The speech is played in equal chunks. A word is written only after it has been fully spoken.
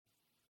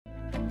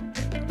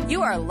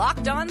You are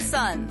Locked On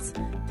Suns,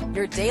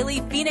 your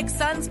daily Phoenix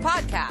Suns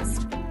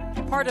podcast.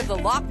 Part of the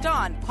Locked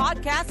On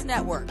Podcast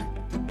Network,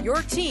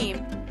 your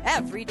team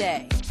every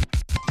day.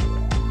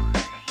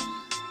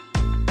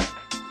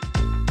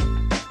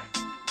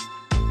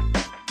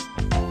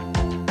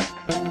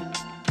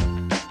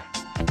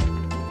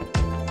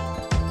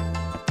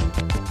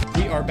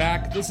 We are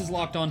back. This is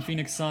Locked On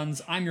Phoenix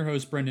Suns. I'm your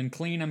host, Brendan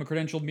Clean. I'm a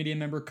credentialed media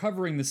member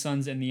covering the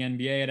Suns and the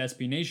NBA at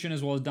SB Nation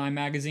as well as Dime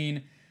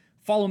Magazine.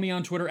 Follow me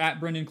on Twitter at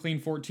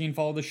BrendanClean14.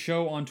 Follow the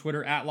show on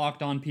Twitter at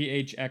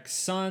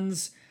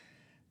LockedOnPHXSuns.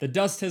 The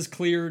dust has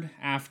cleared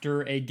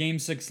after a Game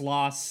 6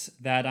 loss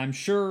that I'm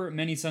sure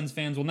many Suns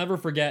fans will never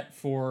forget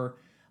for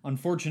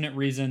unfortunate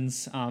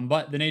reasons.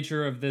 But the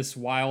nature of this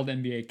wild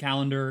NBA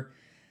calendar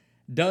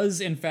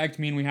does in fact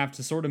mean we have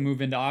to sort of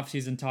move into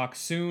offseason talk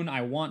soon.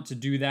 I want to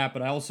do that,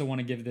 but I also want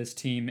to give this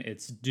team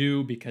its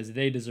due because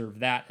they deserve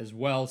that as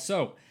well.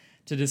 So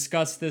to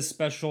discuss this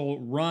special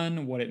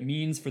run, what it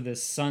means for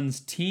this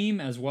Suns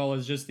team, as well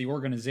as just the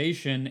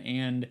organization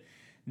and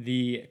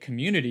the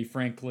community,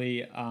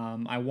 frankly,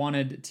 I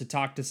wanted to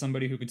talk to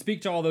somebody who could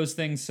speak to all those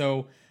things.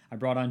 So I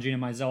brought on Gina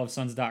Mizell of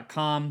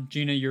Suns.com.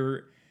 Gina,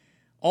 you're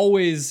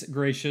always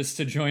gracious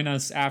to join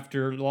us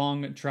after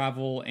long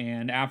travel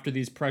and after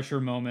these pressure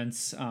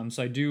moments.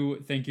 So I do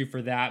thank you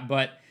for that.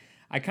 But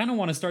I kind of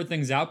want to start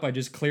things out by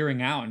just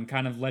clearing out and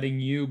kind of letting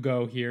you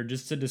go here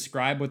just to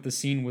describe what the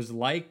scene was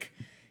like.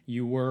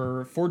 You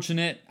were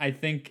fortunate, I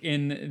think,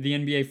 in the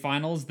NBA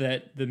Finals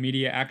that the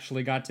media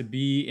actually got to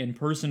be in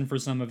person for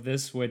some of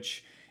this,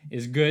 which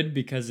is good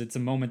because it's a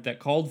moment that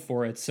called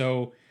for it.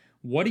 So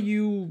what are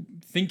you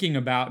thinking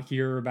about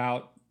here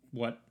about,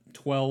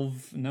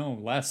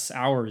 less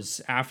hours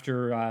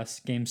after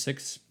Game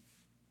 6?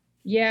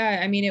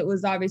 Yeah, I mean, it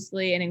was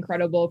obviously an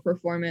incredible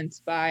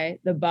performance by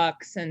the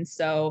Bucks. And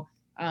so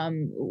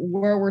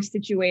where we're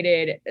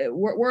situated,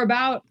 we're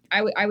about,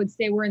 I would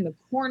say we're in the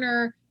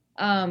corner,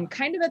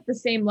 kind of at the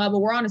same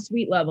level. We're on a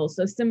suite level.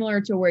 So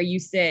similar to where you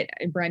sit,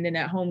 Brendan,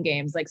 at home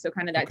games, like, so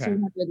kind of that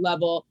 200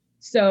 level.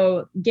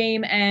 So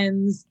game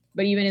ends,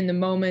 but even in the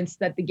moments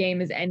that the game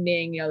is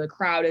ending, the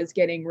crowd is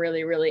getting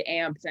really, really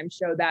amped. I'm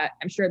sure that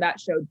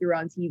showed through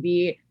on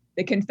TV.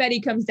 The confetti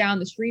comes down,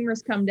 the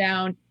streamers come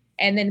down.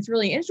 And then it's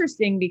really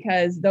interesting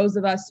because those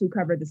of us who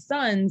cover the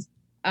Suns,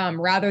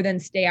 rather than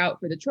stay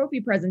out for the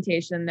trophy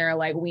presentation, they're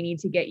like, we need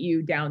to get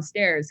you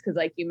downstairs. Cause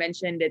like you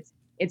mentioned,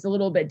 it's a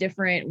little bit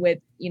different with,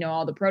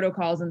 all the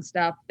protocols and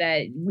stuff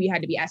that we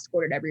had to be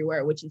escorted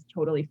everywhere, which is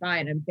totally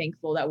fine. I'm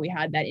thankful that we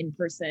had that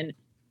in-person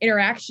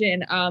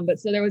interaction. But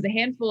so there was a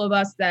handful of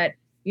us that,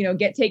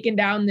 get taken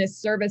down this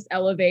service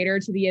elevator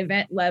to the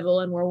event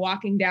level, and we're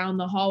walking down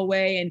the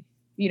hallway, and,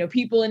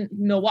 people in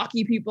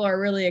Milwaukee, people are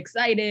really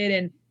excited.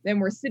 And then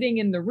we're sitting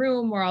in the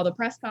room where all the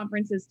press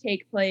conferences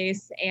take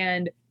place,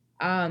 and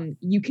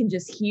you can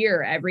just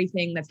hear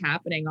everything that's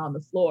happening on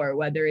the floor,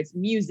 whether it's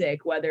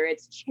music, whether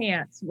it's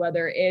chants,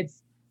 whether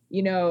it's,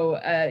 you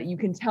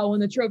can tell when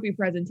the trophy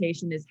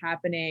presentation is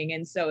happening.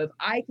 And so if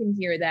I can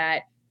hear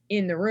that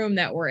in the room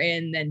that we're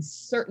in, then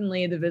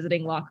certainly the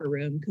visiting locker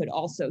room could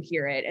also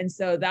hear it. And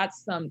so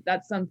that's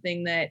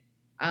something that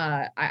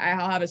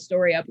I'll have a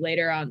story up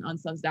later on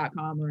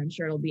Suns.com, or I'm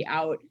sure it'll be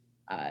out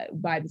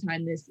by the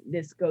time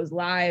this goes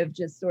live,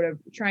 just sort of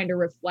trying to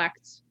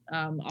reflect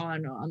on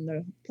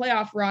the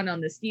playoff run,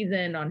 on the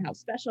season, on how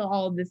special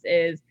all of this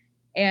is.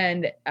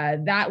 And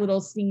that little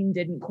scene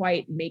didn't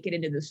quite make it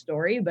into the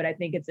story, but I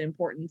think it's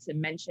important to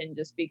mention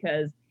just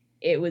because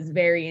it was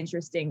very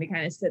interesting to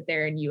kind of sit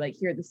there and you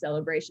hear the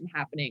celebration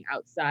happening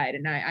outside.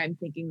 And I'm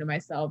thinking to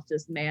myself,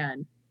 just,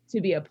 man, to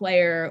be a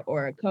player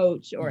or a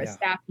coach or a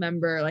staff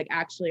member,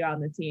 actually on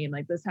the team,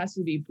 this has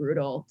to be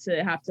brutal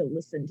to have to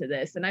listen to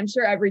this. And I'm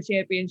sure every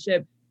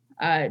championship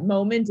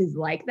moment is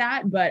like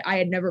that, but I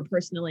had never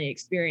personally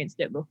experienced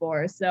it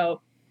before.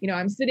 So,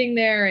 I'm sitting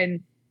there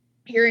and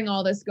hearing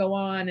all this go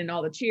on and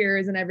all the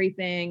cheers and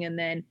everything. And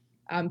then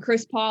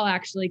Chris Paul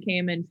actually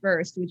came in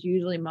first, which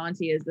usually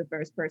Monty is the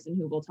first person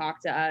who will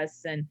talk to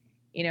us. And,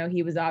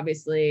 he was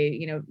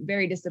obviously,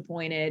 very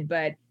disappointed,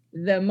 but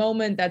the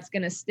moment that's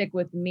going to stick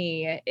with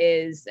me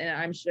is, and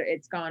I'm sure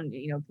it's gone,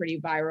 pretty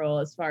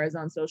viral as far as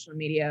on social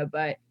media,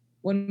 but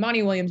when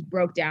Monty Williams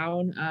broke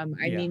down,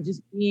 I mean,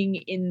 just being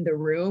in the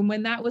room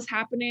when that was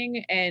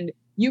happening, and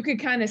you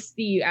could kind of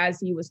see as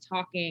he was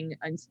talking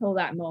until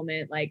that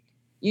moment,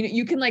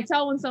 you can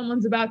tell when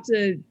someone's about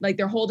to,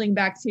 they're holding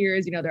back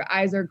tears, their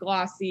eyes are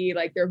glossy,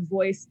 their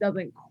voice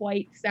doesn't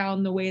quite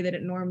sound the way that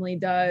it normally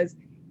does.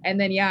 And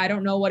then, I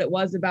don't know what it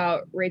was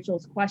about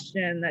Rachel's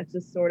question that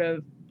just sort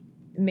of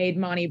made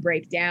Monty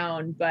break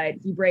down, but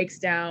he breaks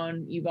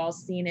down. You've all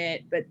seen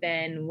it. But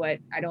then what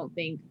I don't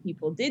think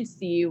people did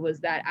see was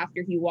that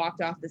after he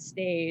walked off the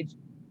stage,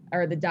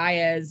 or the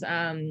dais,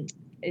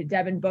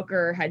 Devin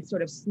Booker had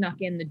sort of snuck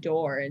in the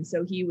door. And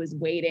so he was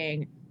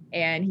waiting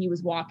and he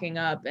was walking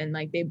up, and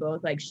they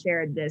both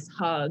shared this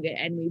hug.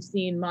 And we've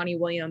seen Monty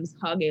Williams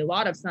hug a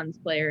lot of Suns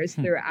players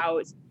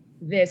throughout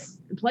this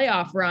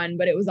playoff run,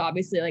 but it was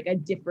obviously a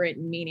different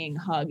meaning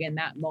hug in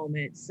that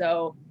moment.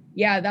 So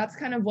yeah, that's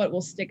kind of what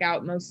will stick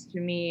out most to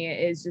me,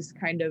 is just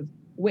kind of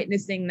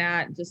witnessing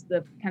that, just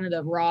the kind of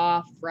the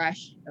raw,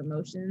 fresh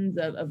emotions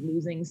of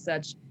losing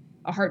such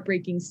a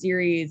heartbreaking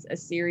series, a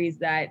series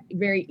that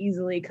very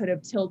easily could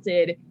have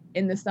tilted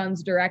in the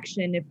Suns'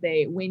 direction if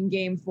they win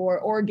game 4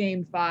 or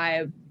game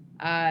 5.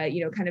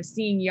 Kind of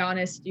seeing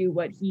Giannis do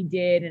what he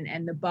did,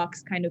 and the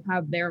Bucks kind of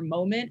have their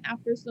moment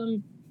after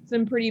some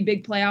pretty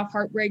big playoff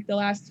heartbreak the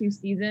last 2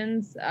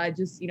 seasons.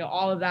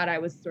 All of that I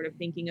was sort of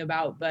thinking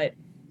about, but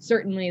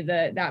certainly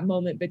that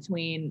moment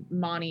between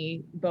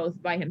Monty,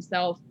 both by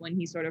himself when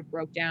he sort of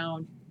broke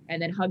down,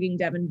 and then hugging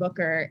Devin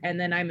Booker. And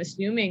then I'm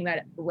assuming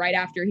that right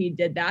after he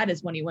did that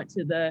is when he went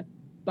to the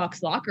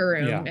Bucks locker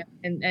room. Yeah.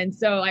 And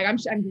so like, I'm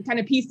kind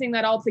of piecing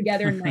that all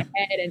together in my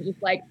head, and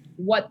just like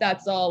what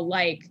that's all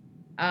like,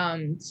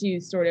 to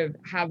sort of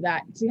have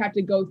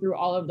to go through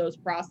all of those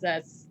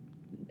process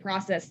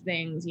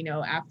things,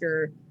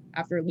 after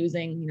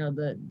losing,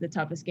 the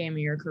toughest game of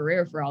your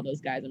career for all those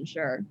guys, I'm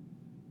sure.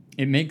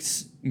 It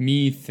makes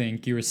me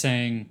think, you were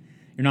saying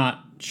you're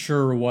not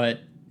sure what,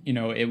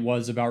 it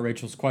was about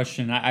Rachel's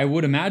question. I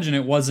would imagine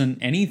it wasn't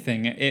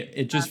anything.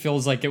 It just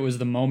feels like it was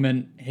the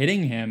moment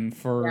hitting him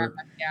for,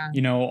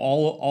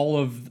 all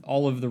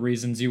of the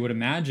reasons you would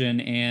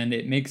imagine. And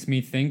it makes me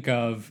think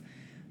of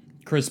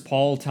Chris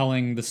Paul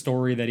telling the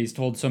story that he's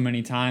told so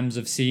many times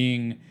of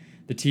seeing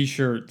the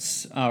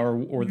T-shirts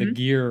or the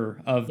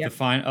gear of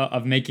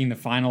of making the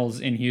finals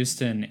in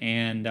Houston,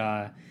 and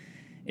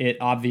it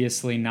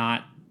obviously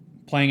not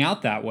playing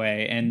out that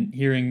way, and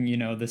hearing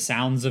the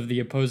sounds of the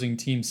opposing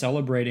team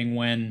celebrating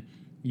when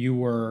you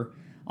were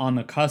on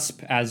the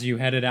cusp as you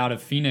headed out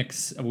of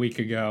Phoenix a week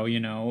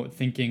ago,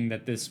 thinking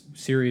that this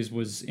series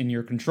was in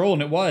your control,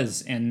 and it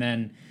was, and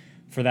then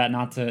for that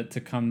not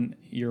to come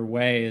your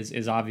way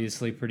is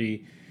obviously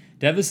pretty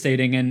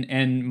devastating.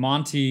 And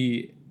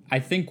Monty, I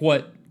think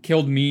what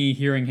killed me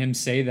hearing him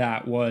say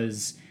that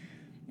was,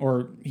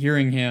 or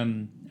hearing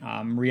him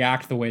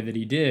react the way that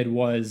he did,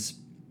 was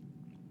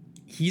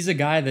he's a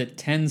guy that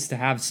tends to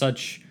have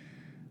such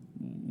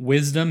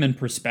wisdom and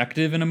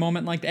perspective in a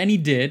moment like that. And he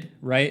did,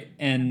 right?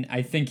 And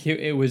I think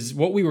it was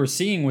what we were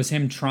seeing was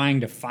him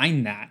trying to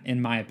find that,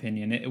 in my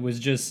opinion. It was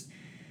just,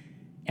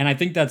 and I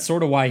think that's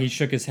sort of why he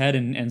shook his head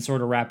and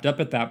sort of wrapped up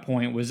at that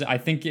point, was I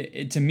think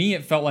to me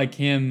it felt like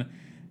him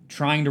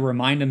trying to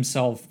remind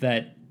himself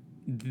that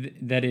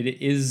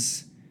it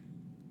is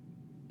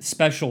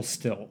special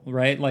still,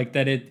 right? Like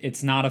that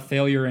it's not a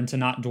failure, and to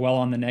not dwell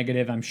on the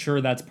negative. I'm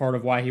sure that's part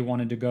of why he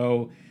wanted to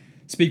go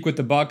speak with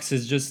the Bucks,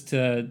 is just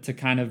to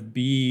kind of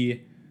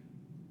be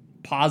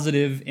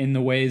positive in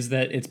the ways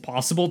that it's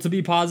possible to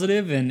be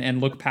positive, and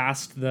look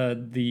past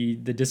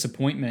the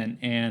disappointment.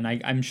 And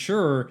I'm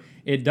sure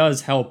it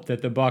does help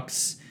that the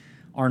Bucks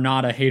are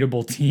not a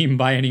hateable team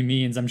by any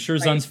means. I'm sure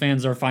Suns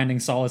fans are finding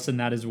solace in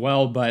that as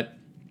well. But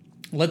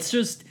let's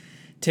just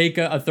take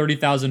a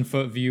 30,000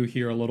 foot view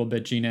here a little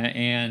bit, Gina,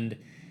 and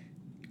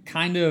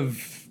kind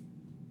of,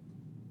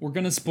 we're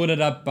going to split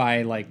it up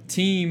by like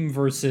team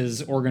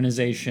versus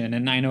organization.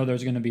 And I know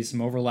there's going to be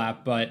some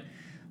overlap, but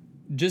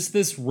just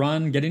this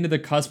run, getting to the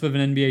cusp of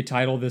an NBA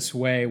title this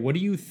way, what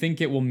do you think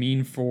it will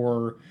mean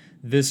for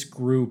this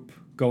group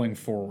going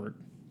forward?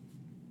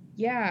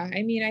 Yeah,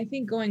 I mean, I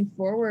think going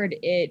forward,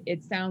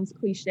 it sounds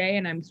cliche,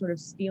 and I'm sort of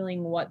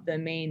stealing what the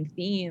main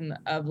theme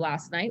of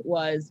last night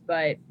was,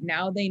 but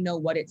now they know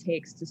what it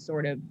takes to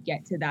sort of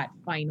get to that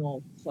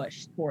final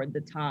push toward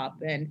the top.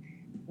 And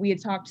we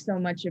had talked so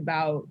much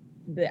about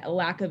the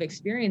lack of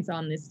experience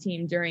on this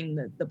team during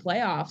the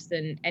playoffs,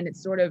 and it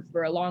sort of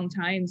for a long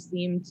time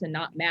seemed to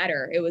not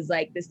matter. It was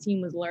like this team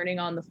was learning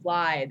on the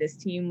fly. This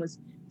team was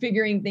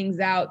figuring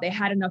things out. They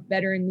had enough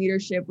veteran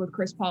leadership with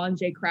Chris Paul and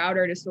Jay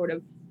Crowder to sort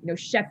of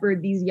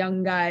shepherd these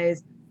young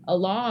guys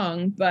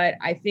along. But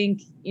I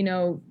think,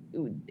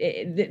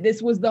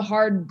 this was the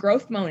hard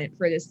growth moment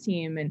for this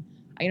team. And,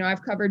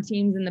 I've covered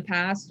teams in the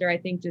past, or I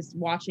think just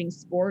watching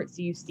sports,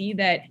 you see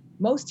that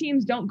most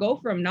teams don't go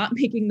from not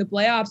making the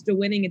playoffs to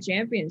winning a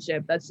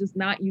championship. That's just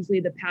not usually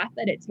the path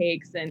that it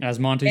takes. And as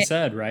Monty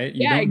said, right?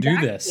 You don't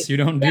do this. You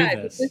don't do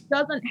this. This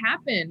doesn't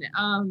happen.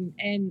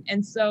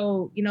 And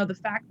so, the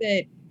fact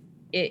that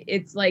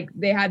it's like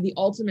they had the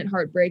ultimate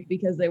heartbreak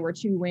because they were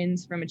 2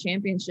 wins from a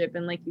championship,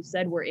 and like you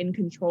said, we're in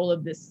control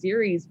of this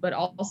series. But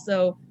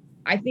also,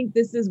 I think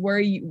this is where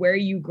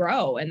you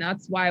grow, and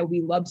that's why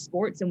we love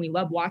sports and we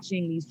love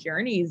watching these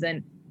journeys.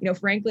 And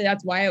frankly,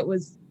 that's why it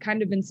was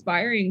kind of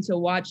inspiring to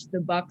watch the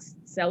Bucks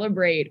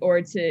celebrate,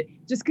 or to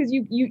just because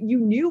you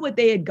knew what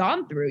they had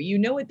gone through. You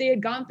know what they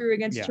had gone through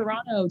against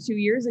Toronto 2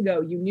 years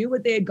ago. You knew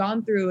what they had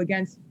gone through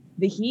against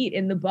the Heat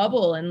in the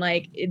bubble, and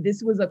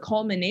this was a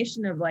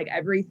culmination of like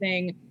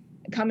everything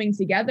coming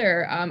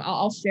together.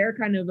 I'll share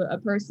kind of a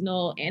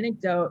personal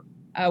anecdote.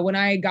 When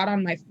I got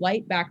on my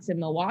flight back to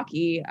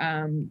Milwaukee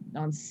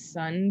on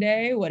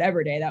Sunday,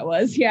 whatever day that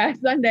was,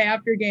 Sunday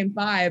after Game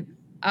 5,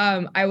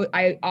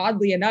 I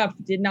oddly enough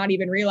did not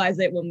even realize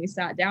it when we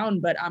sat down,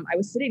 but I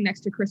was sitting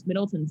next to Chris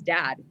Middleton's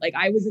dad. Like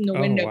I was in the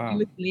window, he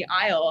was in the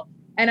aisle,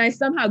 and I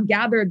somehow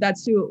gathered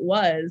that's who it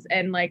was.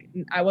 And like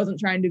I wasn't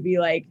trying to be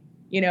like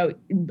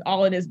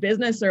all in his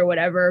business or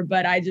whatever.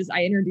 But I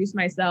introduced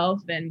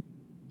myself, and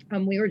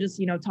we were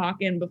just,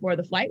 talking before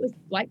the flight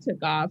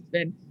took off.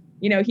 And,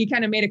 he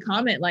kind of made a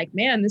comment like,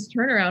 man, this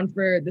turnaround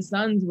for the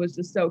Suns was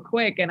just so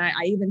quick. And I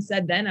even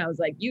said then, I was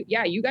like,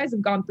 you guys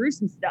have gone through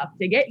some stuff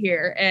to get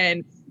here.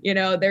 And,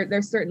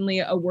 they're certainly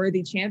a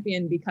worthy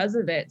champion because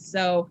of it.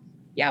 So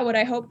yeah, what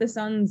I hope the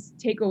Suns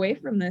take away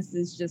from this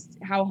is just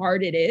how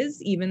hard it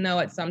is, even though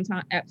at some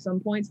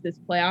points this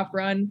playoff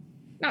run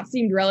not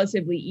seemed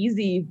relatively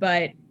easy,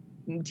 but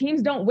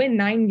teams don't win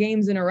 9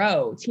 games in a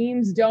row.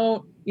 Teams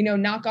don't,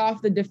 knock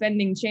off the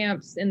defending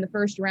champs in the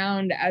first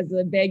round as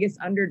a Vegas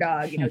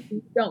underdog.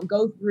 Teams don't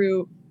go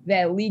through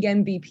the league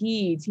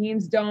MVP.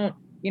 Teams don't,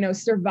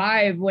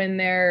 survive when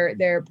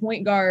their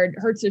point guard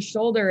hurts his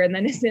shoulder and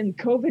then is in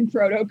COVID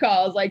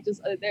protocols. Like,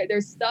 just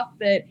there's stuff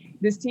that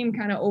this team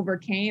kind of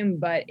overcame,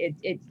 but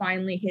it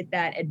finally hit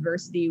that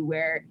adversity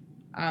where,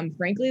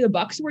 frankly, the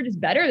Bucks were just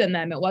better than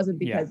them. It wasn't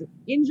because of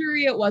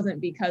injury. It wasn't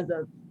because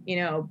of,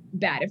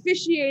 bad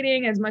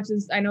officiating, as much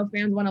as I know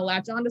fans want to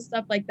latch on to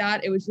stuff like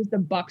that. It was just the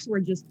Bucks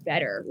were just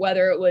better,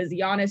 whether it was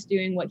Giannis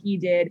doing what he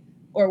did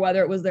or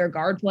whether it was their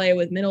guard play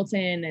with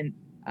Middleton and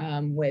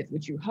with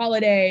Jrue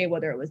Holiday,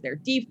 whether it was their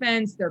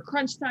defense, their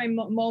crunch time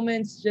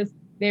moments. Just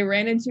they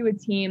ran into a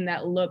team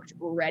that looked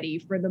ready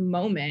for the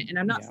moment. And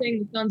I'm not saying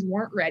the Suns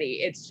weren't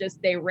ready. It's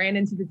just they ran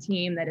into the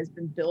team that has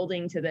been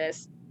building to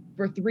this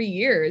for 3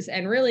 years,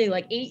 and really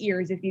like 8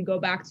 years if you go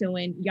back to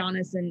when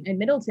Giannis and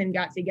Middleton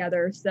got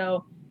together.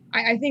 So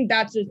I think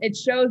that's just, it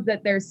shows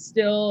that there's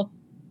still,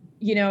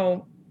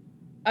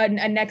 a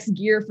next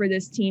gear for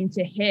this team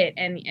to hit,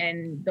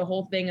 and the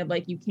whole thing of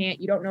like, you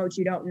don't know what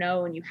you don't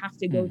know, and you have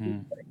to go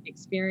through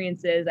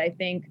experiences. I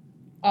think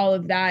all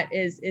of that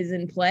is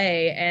in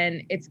play,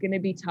 and it's going to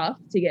be tough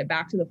to get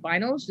back to the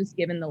finals, just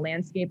given the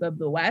landscape of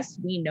the West.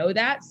 We know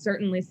that.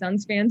 Certainly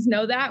Suns fans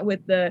know that,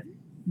 with the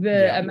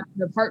amount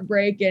of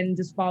heartbreak and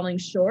just falling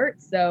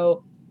short.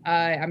 So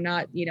I'm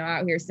not,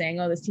 out here saying,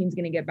 oh, this team's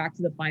going to get back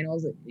to the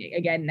finals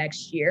again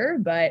next year.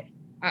 But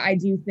I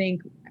do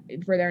think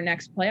for their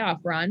next playoff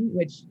run,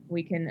 which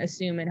we can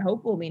assume and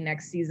hope will be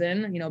next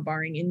season,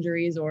 barring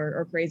injuries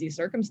or crazy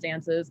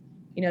circumstances,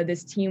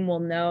 this team will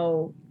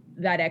know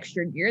that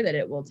extra gear that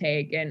it will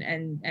take,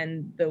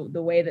 and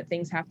the way that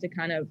things have to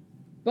kind of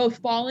both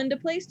fall into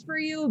place for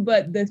you,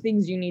 but the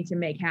things you need to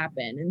make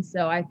happen. And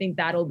so I think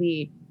that'll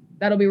be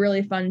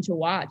really fun to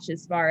watch,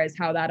 as far as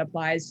how that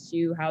applies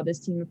to how this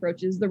team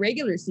approaches the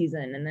regular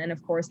season. And then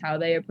of course, how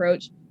they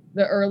approach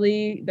the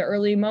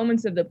early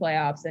moments of the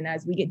playoffs. And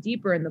as we get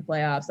deeper in the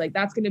playoffs, like,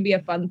 that's going to be a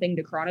fun thing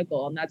to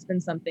chronicle. And that's been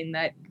something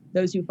that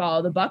those who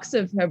follow the Bucks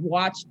have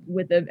watched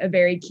with a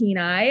very keen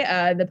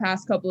eye the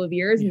past couple of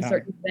years, and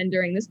certainly then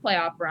during this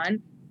playoff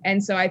run.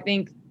 And so I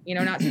think,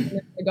 not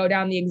to go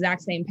down the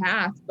exact same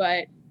path,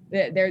 but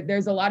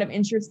there's a lot of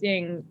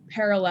interesting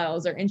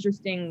parallels or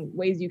interesting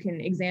ways you can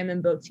examine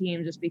both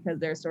teams, just because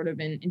they're sort of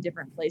in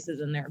different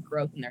places in their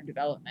growth and their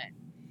development.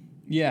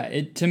 Yeah,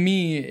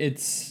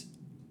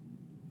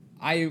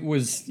 I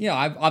was,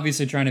 I'm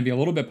obviously trying to be a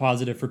little bit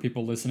positive for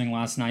people listening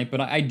last night,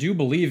 but I do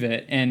believe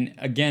it. And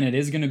again, it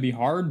is going to be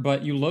hard,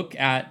 but you look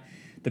at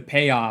the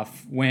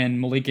payoff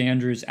when Malika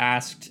Andrews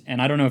asked,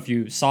 and I don't know if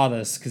you saw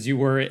this because you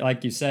were,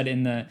 like you said,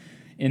 in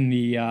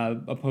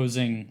the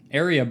opposing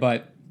area,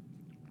 but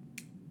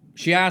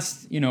she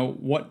asked,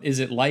 what is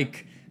it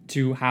like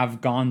to have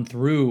gone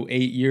through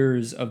 8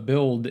 years of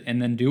build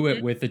and then do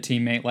it with a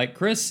teammate like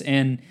Chris?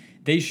 And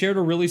they shared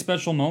a really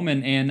special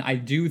moment. And I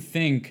do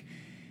think,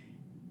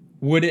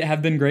 would it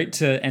have been great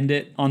to end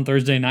it on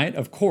Thursday night?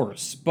 Of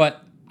course.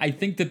 But I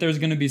think that there's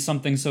going to be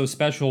something so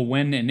special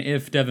when and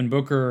if Devin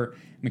Booker,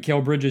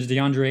 Mikal Bridges,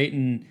 DeAndre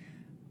Ayton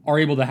are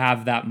able to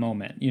have that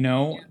moment,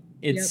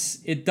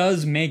 It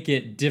does make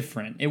it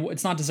different.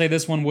 It's not to say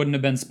this one wouldn't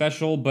have been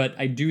special, but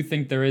I do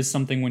think there is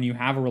something when you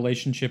have a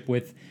relationship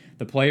with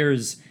the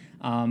players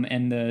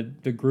and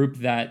the group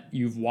that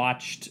you've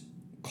watched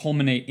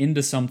culminate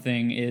into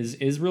something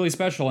is really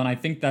special. And I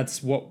think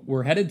that's what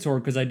we're headed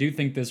toward, because I do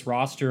think this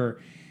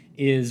roster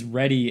is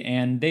ready,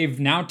 and they've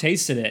now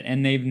tasted it,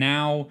 and they've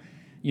now,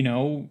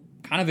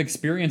 kind of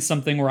experienced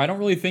something where I don't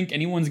really think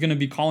anyone's going to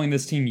be calling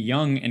this team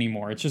young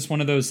anymore. It's just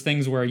one of those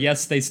things where,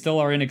 yes, they still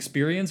are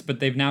inexperienced, but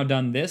they've now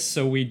done this,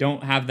 so we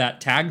don't have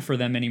that tag for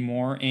them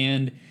anymore.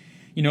 And,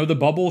 the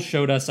bubble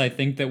showed us, I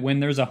think, that when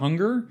there's a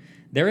hunger,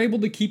 they're able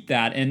to keep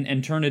that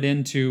and turn it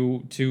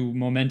into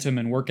momentum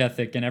and work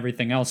ethic and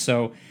everything else.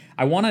 So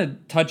I want to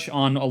touch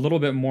on a little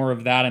bit more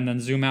of that and then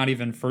zoom out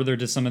even further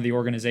to some of the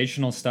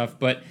organizational stuff.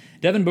 But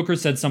Devin Booker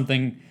said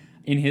something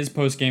in his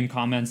post-game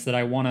comments that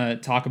I want to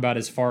talk about,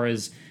 as far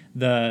as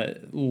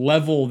the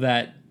level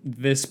that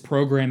this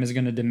program is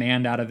going to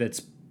demand out of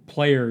its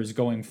players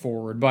going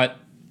forward. But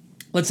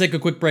let's take a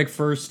quick break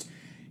first.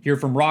 Hear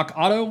from Rock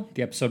Auto,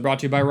 the episode brought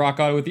to you by Rock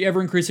Auto. With the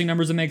ever-increasing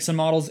numbers of makes and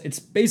models, it's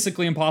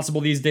basically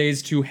impossible these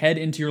days to head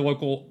into your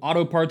local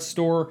auto parts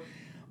store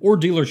or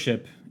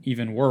dealership,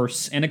 even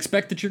worse, and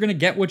expect that you're going to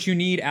get what you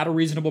need at a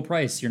reasonable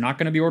price. You're not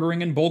going to be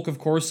ordering in bulk, of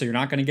course, so you're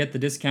not going to get the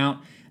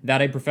discount that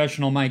a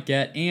professional might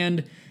get,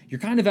 and you're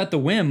kind of at the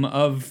whim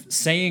of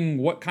saying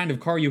what kind of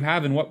car you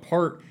have and what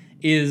part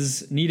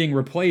is needing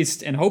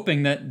replaced and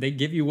hoping that they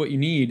give you what you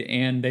need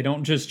and they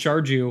don't just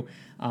charge you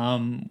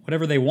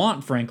whatever they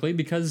want, frankly,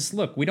 because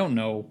look, we don't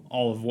know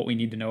all of what we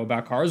need to know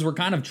about cars. We're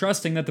kind of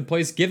trusting that the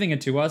place giving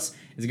it to us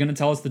is going to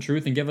tell us the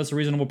truth and give us a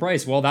reasonable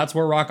price. Well, that's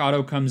where Rock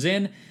Auto comes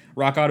in.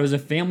 Rock Auto is a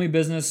family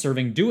business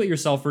serving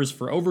do-it-yourselfers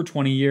for over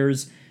 20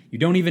 years. You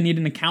don't even need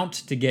an account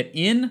to get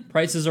in.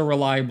 Prices are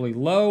reliably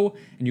low,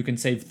 and you can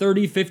save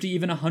 30, 50,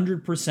 even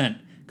 100%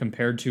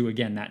 compared to,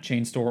 again, that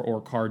chain store or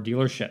car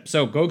dealership.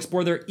 So go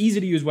explore their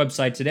easy-to-use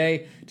website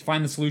today to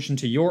find the solution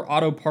to your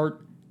auto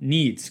part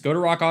needs. Go to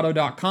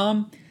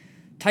rockauto.com,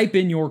 type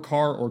in your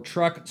car or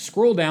truck,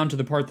 scroll down to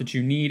the part that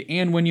you need,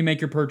 and when you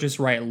make your purchase,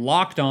 write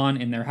Locked On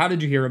in their How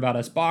Did You Hear About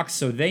Us box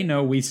so they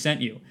know we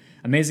sent you.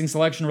 Amazing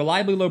selection,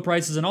 reliably low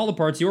prices, and all the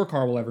parts your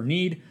car will ever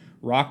need.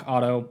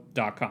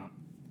 rockauto.com.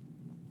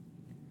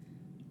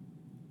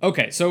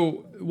 Okay,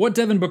 so what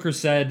Devin Booker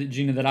said,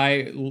 Gina, that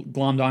I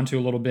glommed onto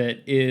a little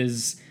bit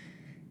is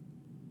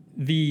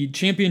the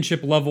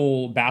championship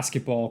level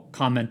basketball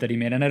comment that he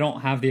made. And I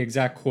don't have the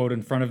exact quote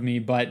in front of me,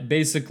 but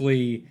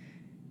basically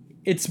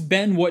it's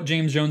been what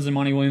James Jones and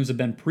Monty Williams have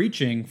been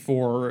preaching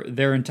for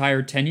their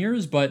entire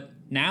tenures, but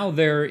now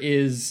there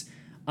is,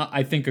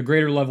 I think, a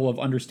greater level of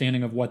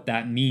understanding of what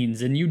that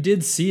means. And you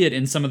did see it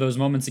in some of those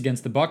moments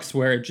against the Bucks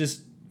where it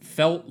just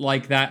felt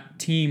like that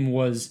team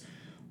was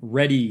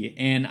ready.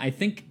 And I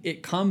think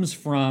it comes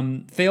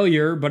from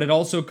failure, but it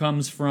also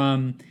comes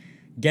from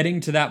getting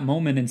to that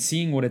moment and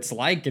seeing what it's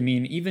like. I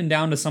mean, even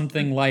down to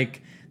something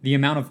like the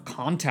amount of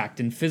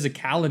contact and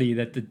physicality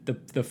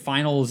that the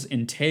finals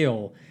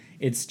entail.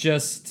 It's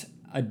just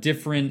a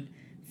different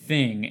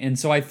thing. And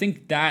so I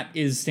think that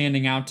is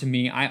standing out to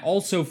me. I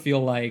also feel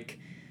like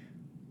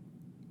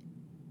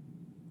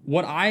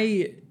what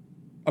I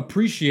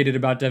appreciated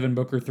about Devin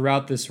Booker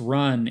throughout this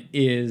run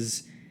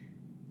is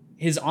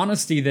his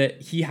honesty that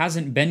he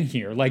hasn't been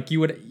here. Like he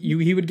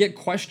would get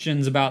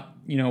questions about,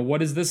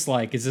 what is this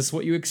like? Is this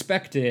what you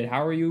expected?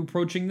 How are you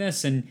approaching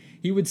this? And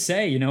he would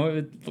say,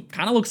 it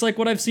kind of looks like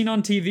what I've seen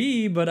on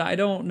TV, but I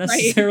don't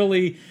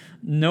necessarily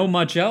know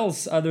much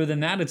else other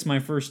than that. It's my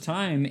first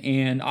time.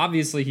 And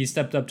obviously he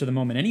stepped up to the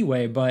moment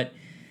anyway. But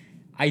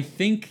I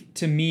think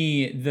to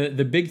me,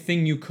 the big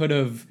thing you could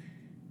have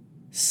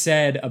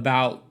said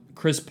about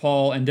Chris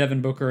Paul and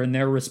Devin Booker and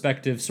their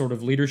respective sort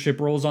of leadership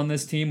roles on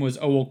this team was,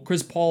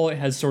 Chris Paul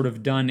has sort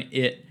of done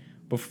it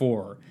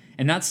before.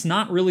 And that's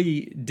not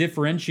really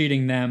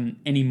differentiating them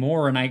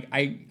anymore. And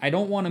I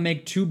don't want to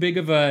make too big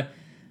of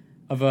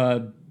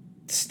a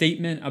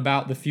statement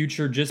about the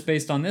future just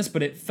based on this,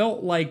 but it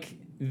felt like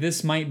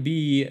this might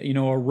be,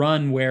 a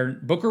run where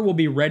Booker will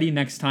be ready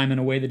next time in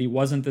a way that he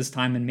wasn't this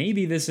time. And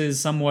maybe this is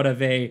somewhat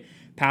of a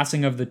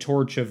passing of the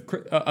torch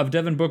of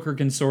Devin Booker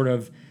can sort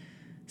of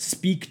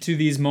speak to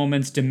these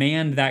moments,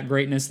 demand that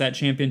greatness, that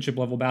championship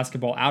level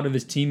basketball out of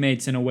his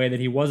teammates in a way that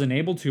he wasn't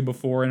able to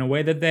before, in a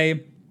way that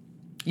they,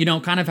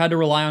 kind of had to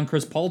rely on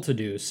Chris Paul to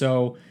do.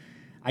 So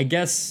I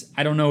guess,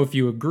 I don't know if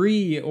you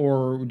agree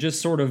or just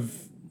sort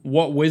of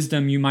what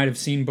wisdom you might have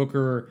seen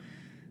Booker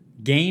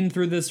gain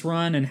through this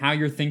run and how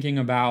you're thinking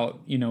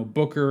about,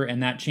 Booker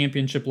and that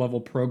championship level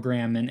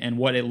program and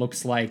what it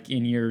looks like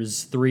in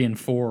years 3 and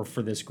 4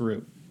 for this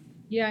group.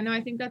 Yeah, no,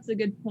 I think that's a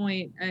good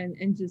point.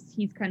 And just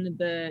he's kind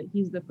of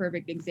he's the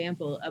perfect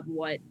example of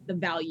what the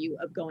value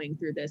of going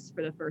through this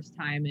for the first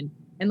time.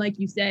 And like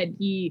you said,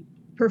 he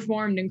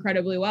performed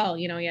incredibly well.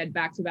 He had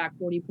back-to-back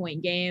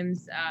 40-point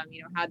games,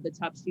 had the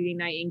tough shooting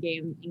night in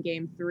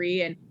game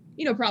 3 and,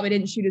 probably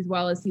didn't shoot as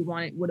well as he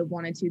would have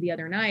wanted to the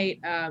other night.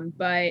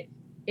 But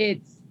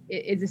it's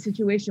a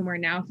situation where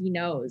now he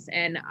knows.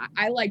 And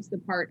I liked the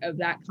part of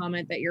that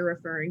comment that you're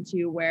referring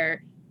to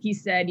where he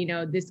said,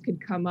 this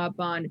could come up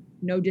on,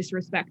 no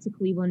disrespect to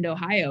Cleveland,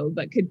 Ohio,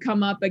 but could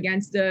come up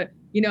against a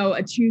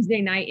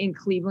Tuesday night in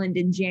Cleveland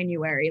in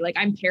January. Like,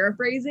 I'm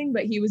paraphrasing,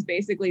 but he was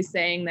basically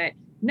saying that,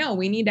 no,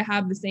 we need to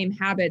have the same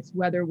habits,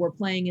 whether we're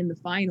playing in the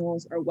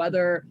finals or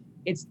whether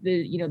it's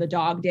the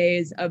dog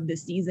days of the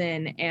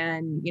season.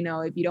 And,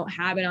 if you don't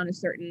have it on a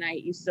certain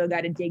night, you still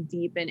got to dig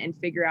deep and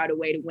figure out a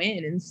way to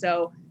win. And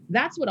so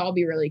that's what I'll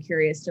be really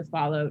curious to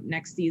follow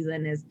next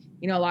season is,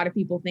 a lot of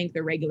people think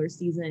the regular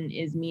season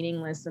is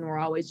meaningless and we're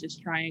always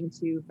just trying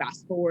to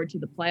fast forward to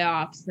the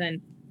playoffs.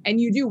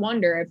 And you do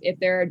wonder if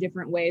there are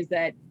different ways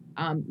that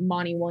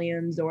Monty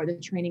Williams or the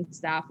training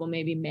staff will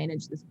maybe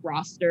manage this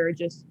roster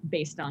just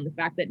based on the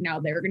fact that now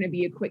they're going to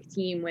be a quick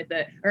team with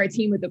a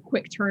team with a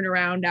quick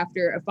turnaround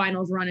after a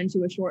finals run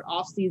into a short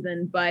off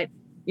season. But,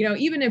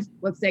 even if,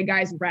 let's say,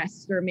 guys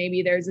rest or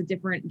maybe there's a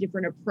different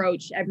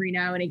approach every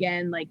now and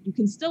again, like you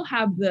can still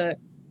have the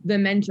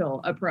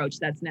mental approach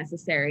that's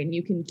necessary. And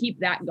you can keep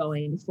that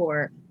going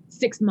for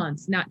 6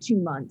 months, not 2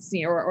 months,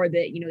 or the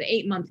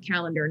 8-month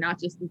calendar, not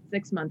just the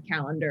 6-month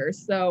calendar.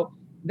 So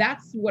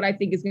that's what I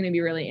think is going to be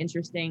really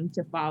interesting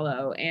to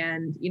follow.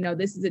 And,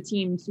 this is a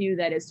team too,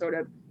 that is sort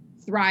of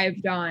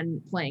thrived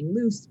on playing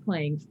loose,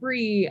 playing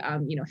free,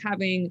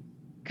 having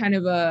kind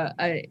of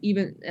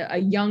even a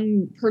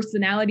young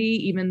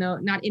personality, even though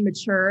not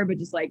immature, but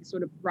just like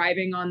sort of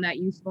thriving on that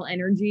youthful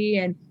energy.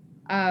 And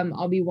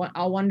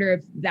I'll wonder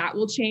if that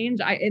will change.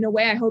 In a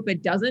way, I hope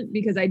it doesn't,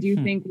 because I do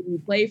think when you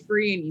play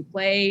free and you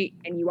play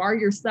and you are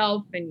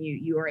yourself and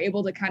you are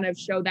able to kind of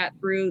show that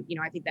through,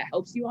 I think that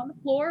helps you on the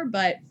floor.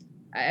 But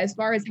as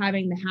far as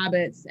having the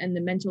habits and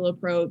the mental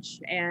approach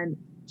and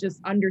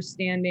just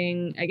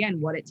understanding, again,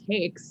 what it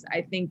takes,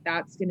 I think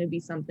that's going to be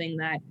something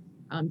that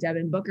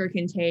Devin Booker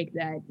can take,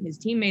 that his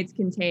teammates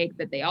can take,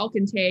 that they all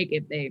can take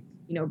if they,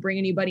 bring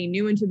anybody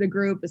new into the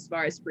group as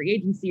far as free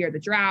agency or the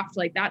draft,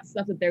 like that's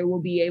stuff that there'll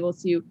be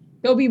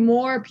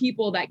more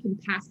people that can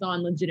pass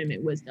on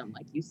legitimate wisdom,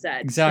 like you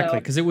said. Exactly,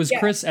 because it was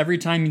Chris, every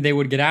time they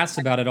would get asked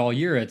about it all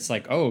year, it's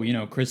like, oh,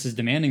 Chris is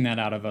demanding that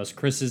out of us.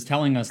 Chris is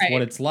telling us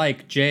what it's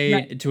like.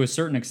 Jay, to a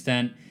certain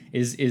extent,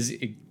 is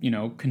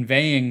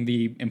conveying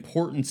the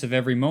importance of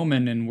every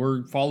moment, and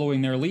we're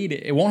following their lead.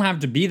 It won't have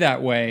to be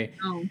that way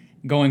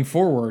going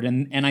forward.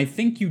 And I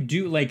think you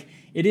do, like,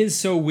 it is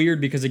so weird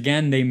because,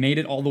 again, they made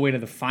it all the way to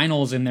the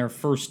finals in their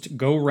first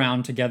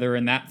go-round together,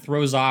 and that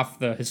throws off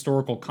the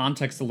historical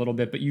context a little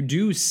bit. But you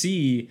do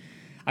see,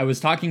 I was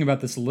talking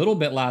about this a little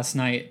bit last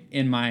night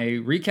in my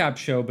recap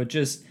show, but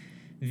just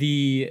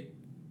the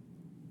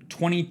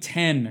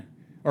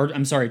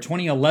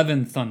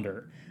 2011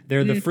 Thunder.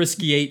 They're the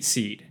frisky 8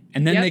 seed.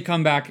 And then they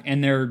come back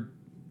and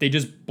they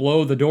just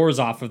blow the doors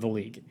off of the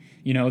league.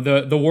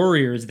 The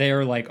Warriors, they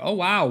are like, oh,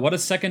 wow, what a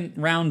second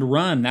round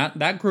run.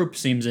 That group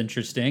seems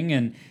interesting.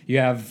 And you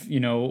have,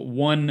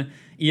 one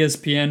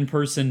ESPN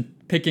person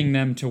picking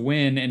them to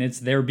win, and it's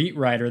their beat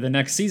writer the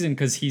next season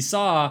because he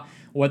saw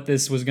what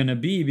this was going to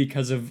be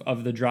because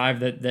of the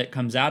drive that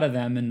comes out of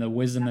them and the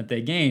wisdom that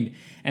they gained.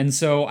 And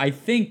so I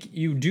think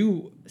you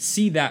do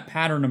see that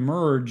pattern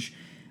emerge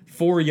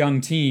for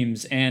young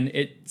teams, and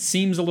it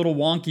seems a little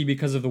wonky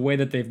because of the way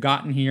that they've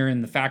gotten here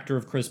and the factor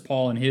of Chris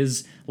Paul and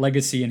his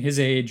legacy and his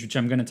age, which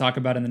I'm going to talk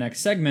about in the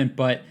next segment.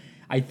 But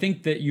I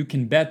think that you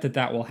can bet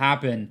that will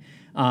happen.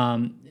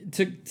 To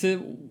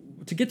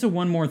get to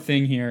one more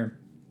thing here,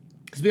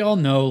 because we all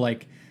know,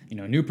 like,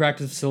 new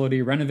practice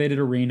facility, renovated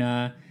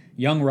arena,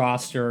 young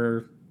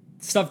roster,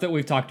 stuff that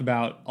we've talked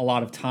about a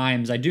lot of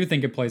times. I do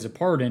think it plays a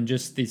part in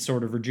just the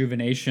sort of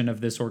rejuvenation of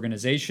this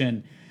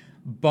organization.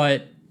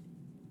 But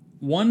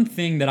one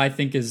thing that I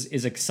think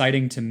is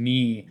exciting to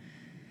me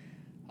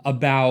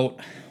about,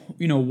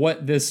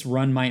 what this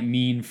run might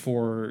mean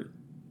for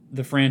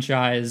the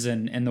franchise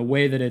and the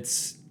way that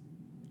it's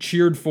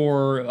cheered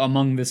for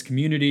among this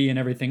community and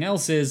everything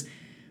else is,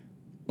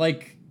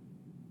 like,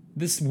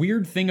 this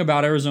weird thing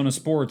about Arizona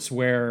sports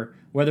where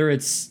whether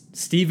it's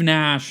Steve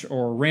Nash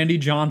or Randy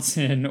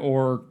Johnson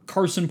or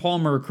Carson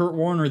Palmer, Kurt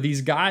Warner,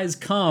 these guys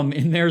come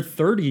in their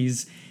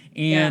 30s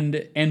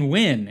and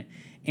win.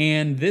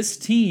 And this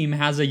team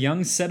has a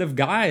young set of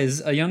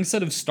guys, a young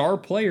set of star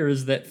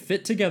players that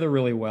fit together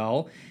really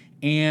well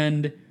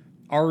and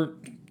are,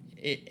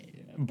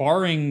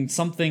 barring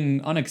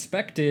something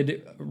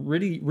unexpected,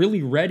 really,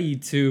 really ready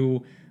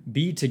to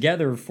be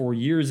together for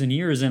years and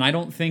years. And I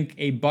don't think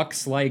a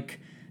Bucks-like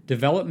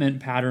development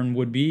pattern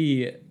would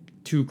be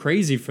too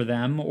crazy for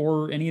them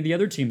or any of the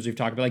other teams we've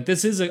talked about. Like,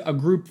 this is a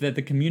group that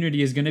the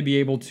community is going to be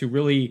able to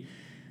really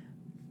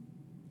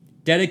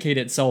dedicate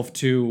itself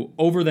to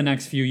over the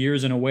next few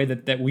years in a way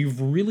that we've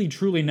really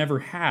truly never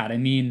had. I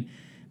mean,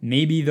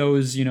 maybe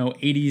those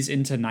 80s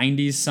into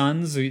 90s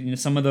Suns,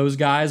 some of those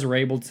guys were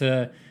able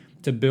to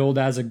build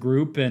as a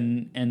group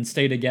and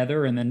stay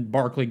together, and then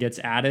Barkley gets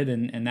added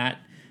and that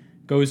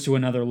goes to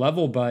another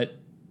level. But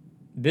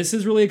this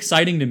is really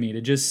exciting to me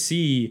to just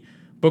see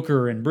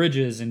Booker and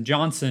Bridges and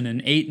Johnson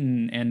and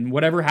Ayton and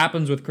whatever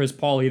happens with Chris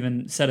Paul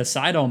even set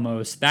aside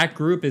almost. That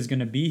group is going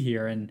to be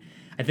here, and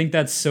I think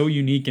that's so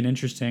unique and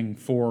interesting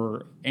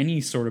for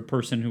any sort of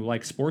person who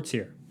likes sports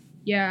here.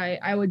 Yeah,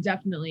 I would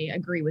definitely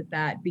agree with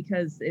that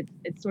because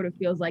it sort of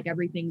feels like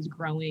everything's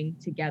growing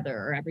together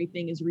or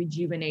everything is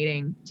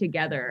rejuvenating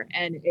together.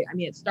 And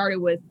it started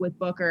with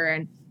Booker,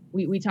 and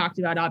we talked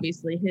about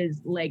obviously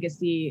his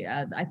legacy.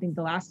 I think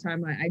the last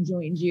time I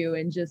joined you,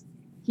 and just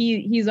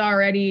he's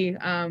already,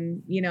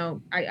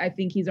 I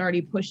think he's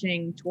already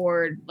pushing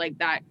toward like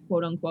that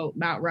quote unquote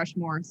Mount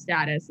Rushmore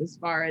status as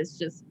far as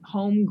just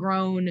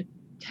homegrown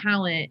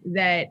talent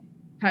that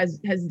has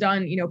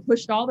done,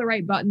 pushed all the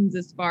right buttons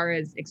as far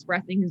as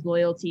expressing his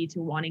loyalty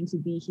to wanting to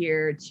be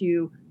here,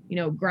 to,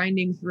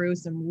 grinding through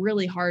some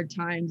really hard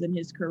times in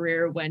his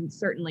career when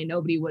certainly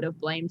nobody would have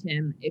blamed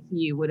him if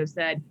he would have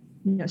said,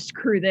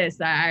 screw this,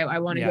 I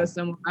want to go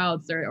somewhere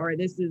else, or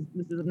this is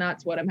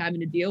nuts what I'm having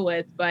to deal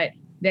with. But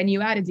then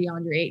you added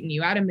DeAndre Ayton,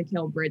 you added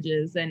Mikal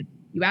Bridges, and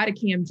you added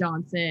Cam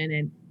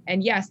Johnson,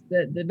 and yes,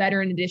 the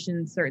veteran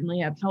additions certainly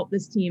have helped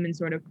this team and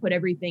sort of put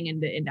everything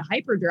into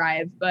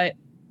hyperdrive. But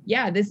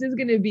yeah, this is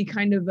going to be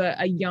kind of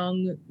a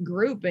young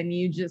group, and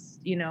you just,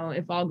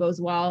 if all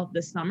goes well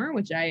this summer,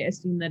 which I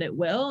assume that it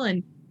will,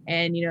 and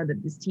that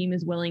this team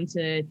is willing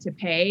to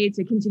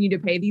continue to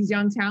pay these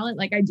young talent.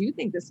 Like, I do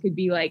think this could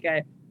be like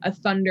a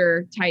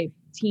Thunder type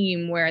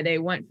team where they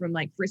went from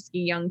like frisky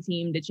young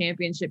team to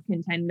championship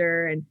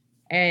contender,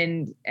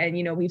 and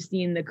we've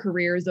seen the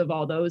careers of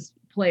all those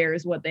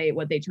players, what they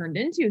turned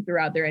into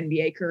throughout their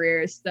NBA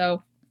careers.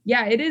 So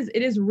yeah, it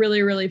is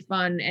really, really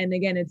fun. And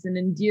again, it's an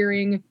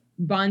endearing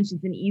bunch.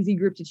 It's an easy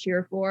group to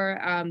cheer for.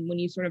 When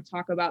you sort of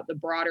talk about the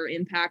broader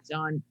impact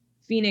on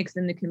Phoenix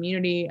and the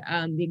community,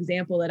 the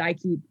example that I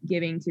keep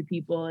giving to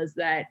people is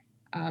that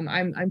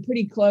I'm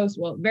pretty close,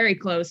 very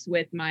close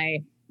with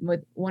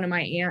one of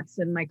my aunts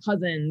and my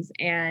cousins,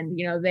 and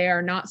they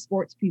are not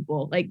sports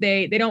people. Like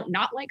they don't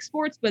not like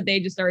sports, but they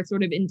just are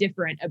sort of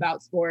indifferent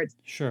about sports.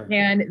 Sure.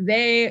 And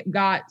they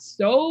got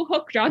so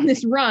hooked on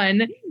this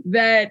run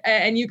that,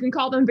 and you can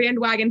call them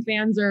bandwagon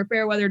fans or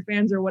fair weathered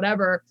fans or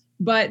whatever,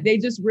 but they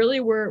just really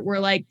were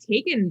like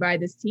taken by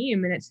this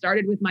team. And it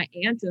started with my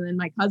aunt, and then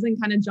my cousin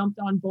kind of jumped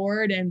on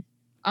board. And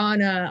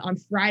on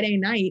Friday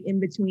night in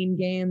between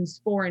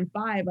games 4 and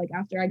 5, like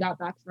after I got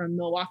back from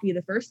Milwaukee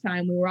the first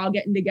time, we were all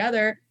getting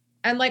together,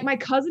 and like my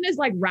cousin is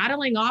like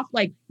rattling off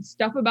like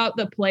stuff about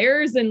the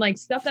players and like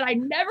stuff that I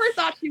never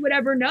thought she would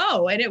ever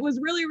know. And it was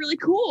really, really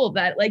cool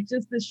that like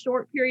just this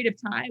short period of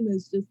time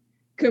has just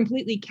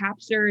completely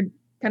captured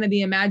kind of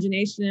the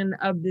imagination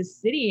of this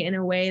city in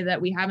a way that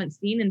we haven't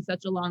seen in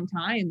such a long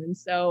time. And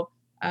so,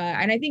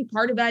 and I think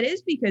part of that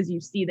is because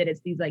you see that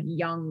it's these like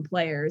young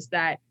players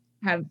that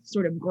have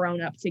sort of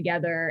grown up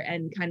together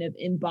and kind of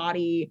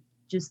embody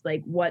just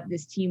like what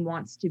this team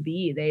wants to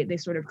be. They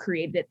sort of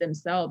created it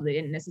themselves. They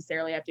didn't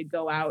necessarily have to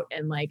go out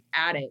and like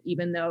add it,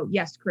 even though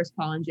yes, Chris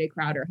Paul and Jay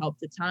Crowder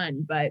helped a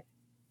ton, but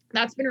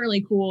that's been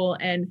really cool.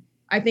 And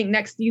I think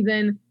next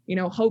season,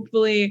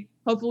 hopefully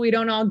we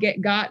don't all get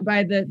got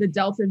by the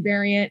Delta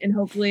variant, and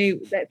hopefully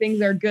that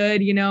things are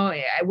good,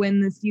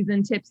 when the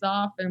season tips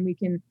off and we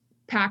can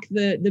pack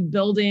the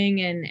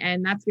building,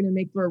 and that's going to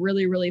make for a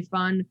really, really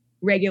fun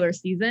regular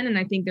season. And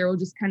I think there will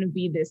just kind of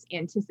be this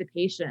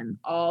anticipation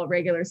all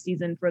regular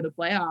season for the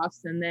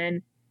playoffs. And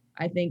then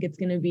I think it's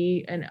going to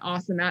be an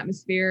awesome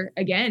atmosphere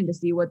again to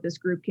see what this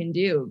group can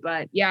do.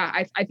 But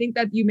yeah, I think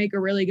that you make a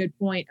really good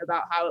point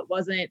about how it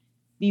wasn't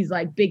these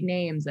like big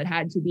names that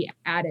had to be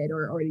added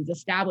or these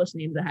established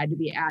names that had to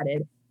be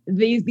added.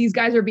 These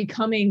guys are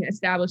becoming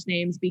established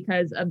names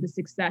because of the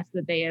success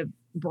that they have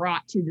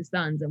brought to the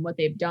Suns and what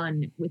they've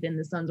done within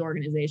the Suns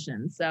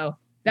organization. So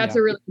that's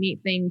a really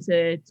neat thing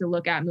to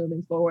look at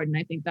moving forward. And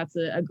I think that's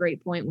a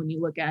great point when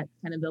you look at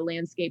kind of the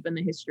landscape and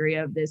the history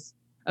of this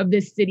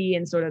city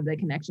and sort of the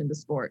connection to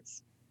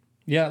sports.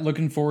 Yeah,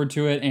 looking forward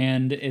to it.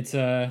 And it's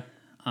a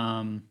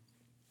hard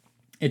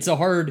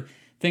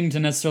thing to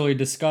necessarily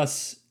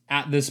discuss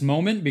at this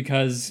moment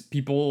because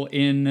people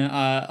in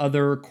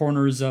other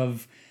corners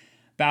of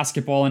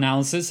basketball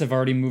analysis have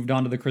already moved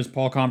on to the Chris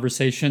Paul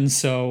conversation.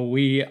 So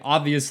we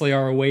obviously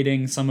are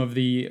awaiting some of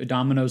the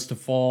dominoes to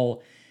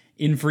fall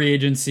in free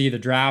agency. The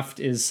draft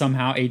is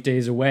somehow 8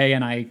 days away,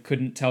 and I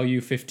couldn't tell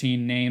you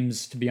 15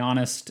 names, to be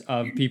honest,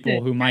 of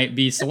people who might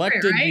be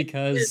selected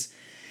because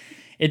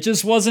it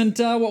just wasn't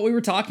what we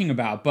were talking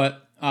about.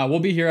 But we'll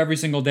be here every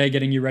single day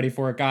getting you ready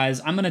for it,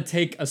 guys. I'm going to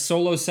take a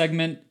solo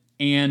segment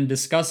and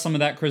discuss some of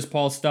that Chris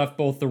Paul stuff,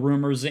 both the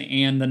rumors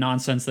and the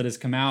nonsense that has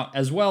come out,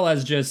 as well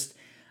as just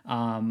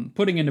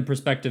putting into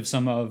perspective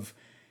some of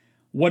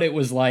what it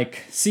was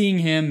like seeing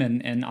him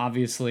and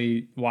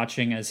obviously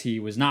watching as he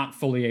was not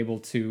fully able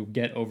to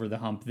get over the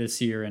hump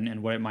this year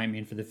and what it might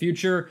mean for the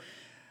future,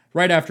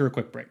 right after a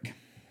quick break.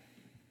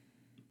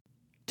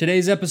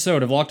 Today's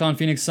episode of Locked On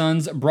Phoenix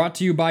Suns brought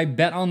to you by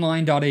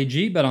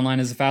BetOnline.ag. BetOnline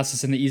is the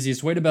fastest and the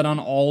easiest way to bet on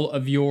all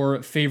of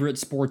your favorite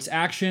sports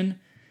action.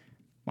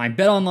 My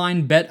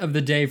BetOnline bet of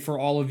the day for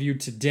all of you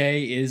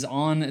today is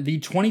on the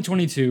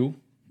 2022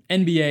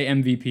 NBA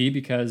MVP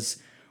because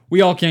we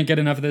all can't get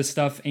enough of this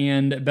stuff,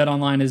 and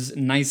BetOnline is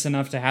nice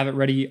enough to have it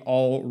ready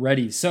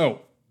already.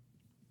 So,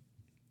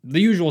 the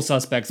usual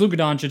suspects, Luka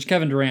Doncic,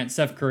 Kevin Durant,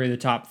 Steph Curry, the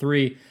top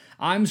three.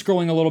 I'm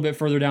scrolling a little bit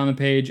further down the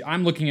page.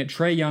 I'm looking at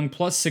Trae Young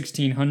plus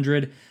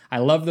 1,600. I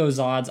love those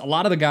odds. A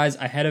lot of the guys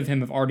ahead of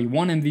him have already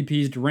won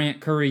MVPs. Durant,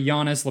 Curry,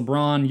 Giannis,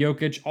 LeBron,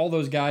 Jokic, all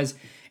those guys.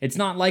 It's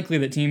not likely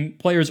that team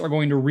players are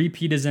going to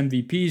repeat as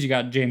MVPs. You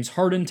got James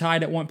Harden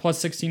tied at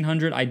plus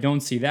 1,600. I don't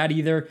see that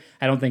either.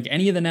 I don't think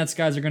any of the Nets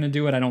guys are going to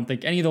do it. I don't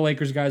think any of the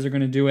Lakers guys are going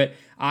to do it.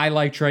 I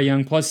like Trae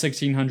Young plus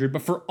 1,600.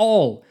 But for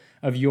all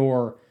of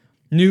your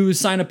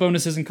news, sign-up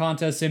bonuses, and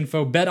contest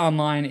info,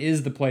 BetOnline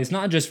is the place,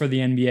 not just for the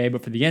NBA,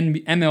 but for the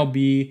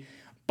MLB,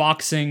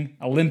 boxing,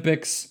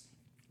 Olympics,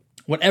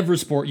 whatever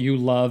sport you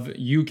love,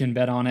 you can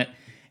bet on it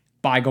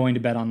by going to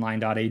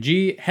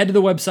betonline.ag. Head to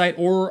the website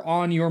or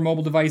on your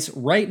mobile device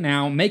right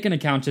now. Make an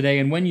account today,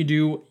 and when you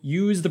do,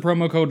 use the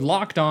promo code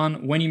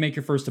LOCKEDON when you make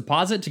your first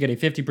deposit to get a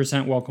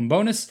 50% welcome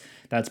bonus.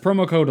 That's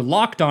promo code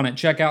LOCKEDON at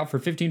checkout for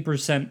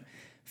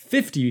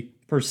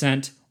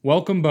 50%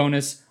 welcome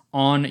bonus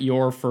on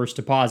your first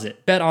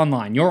deposit.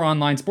 BetOnline, your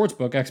online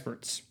sportsbook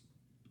experts.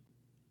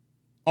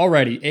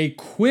 Alrighty, a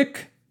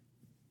quick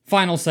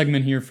final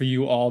segment here for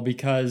you all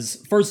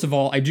because, first of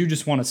all, I do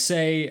just want to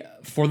say,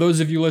 for those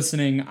of you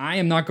listening, I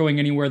am not going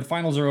anywhere. The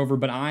finals are over,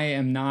 but I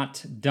am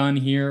not done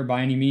here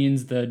by any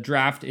means. The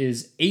draft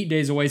is 8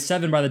 days away,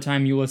 7 by the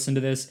time you listen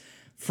to this.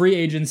 Free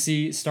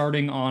agency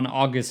starting on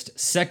August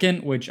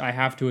 2nd, which I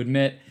have to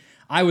admit,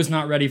 I was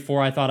not ready for.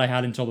 I thought I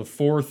had until the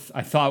 4th.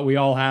 I thought we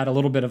all had a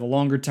little bit of a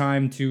longer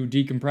time to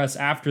decompress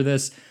after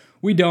this.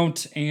 We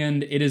don't,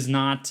 and it is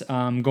not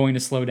going to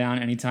slow down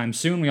anytime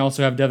soon. We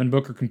also have Devin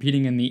Booker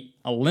competing in the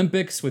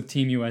Olympics with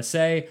Team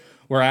USA,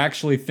 where I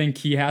actually think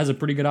he has a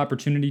pretty good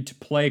opportunity to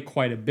play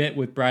quite a bit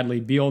with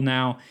Bradley Beal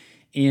now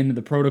in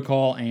the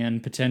protocol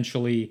and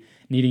potentially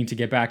needing to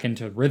get back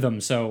into rhythm.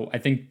 So I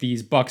think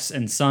these Bucks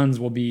and Suns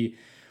will be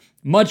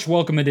much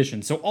welcome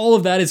addition. So all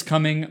of that is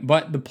coming,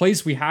 but the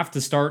place we have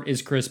to start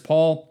is Chris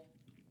Paul,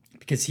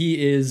 because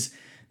he is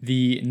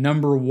the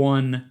number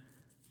one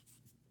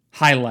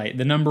highlight,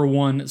 the number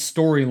one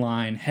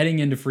storyline heading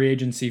into free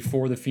agency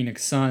for the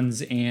Phoenix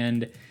Suns,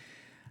 and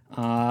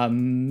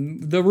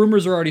the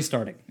rumors are already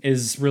starting,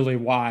 is really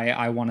why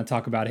I want to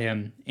talk about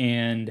him.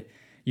 And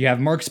you have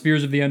Mark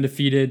Spears of The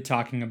Undefeated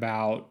talking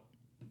about,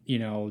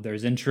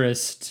 there's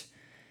interest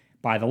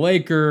by the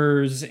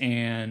Lakers,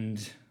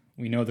 and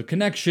we know the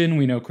connection.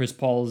 We know Chris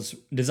Paul's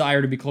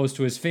desire to be close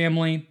to his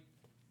family.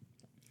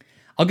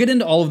 I'll get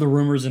into all of the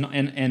rumors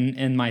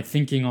and my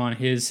thinking on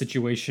his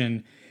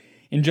situation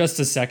in just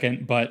a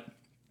second, but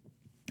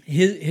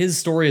his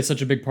story is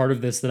such a big part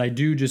of this that I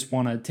do just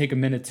want to take a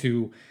minute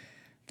to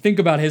think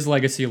about his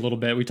legacy a little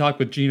bit. We talked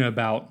with Gina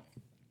about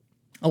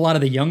a lot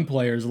of the young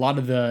players, a lot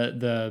of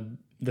the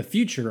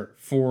future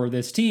for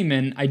this team,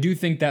 and I do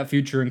think that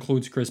future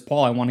includes Chris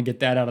Paul. I want to get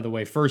that out of the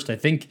way first. I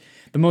think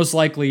the most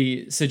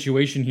likely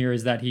situation here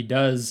is that he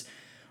does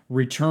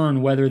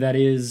return, whether that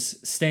is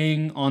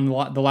staying on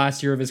the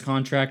last year of his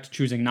contract,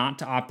 choosing not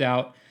to opt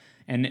out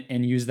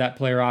and use that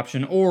player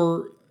option,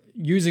 or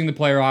using the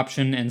player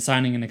option and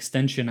signing an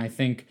extension. I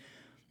think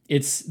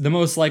it's the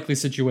most likely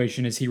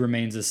situation is he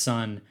remains a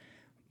Sun.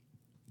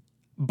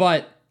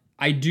 But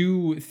I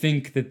do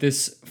think that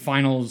this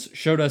finals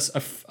showed us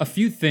a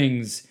few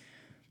things,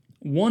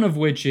 one of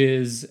which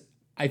is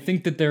I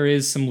think that there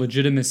is some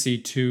legitimacy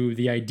to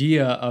the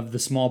idea of the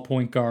small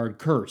point guard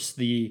curse,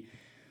 the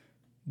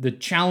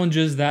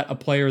challenges that a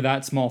player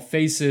that small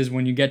faces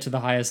when you get to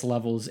the highest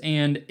levels.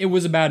 And it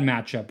was a bad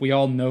matchup. We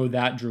all know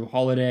that. Jrue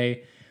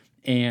Holiday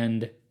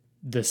and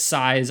the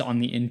size on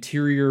the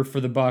interior for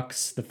the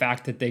Bucks, the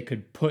fact that they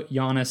could put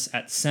Giannis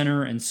at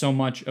center, and so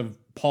much of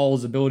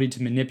Paul's ability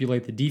to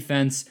manipulate the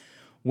defense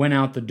went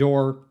out the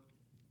door.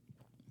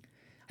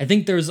 I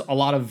think there's a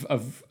lot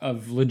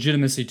of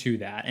legitimacy to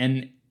that.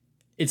 And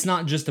it's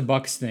not just a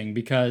Bucks thing,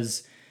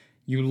 because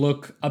you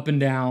look up and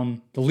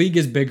down, the league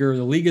is bigger,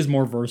 the league is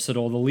more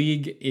versatile, the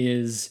league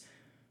is,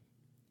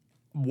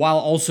 while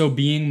also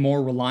being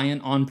more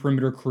reliant on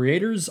perimeter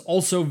creators,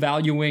 also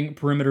valuing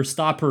perimeter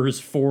stoppers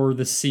for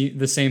the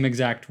same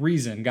exact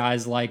reason.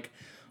 Guys like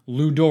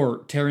Lou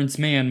Dort, Terrence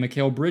Mann,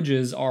 Mikal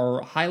Bridges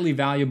are highly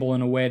valuable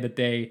in a way that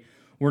they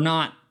were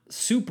not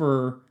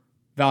super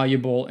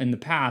valuable in the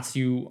past.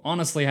 You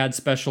honestly had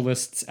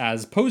specialists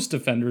as post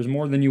defenders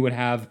more than you would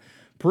have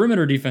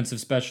perimeter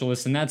defensive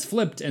specialists, and that's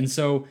flipped. And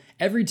so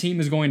every team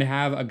is going to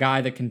have a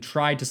guy that can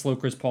try to slow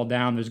Chris Paul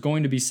down. There's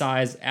going to be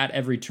size at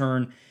every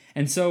turn.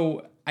 And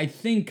so I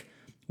think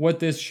what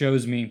this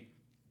shows me,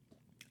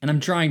 and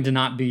I'm trying to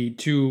not be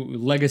too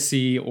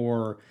legacy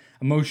or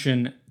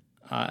emotion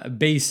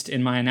based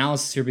in my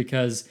analysis here,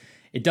 because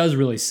it does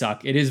really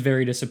suck. It is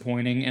very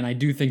disappointing, and I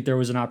do think there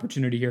was an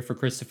opportunity here for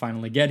Chris to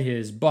finally get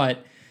his.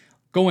 But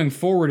going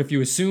forward, if you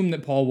assume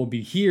that Paul will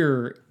be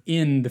here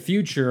in the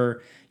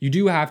future, you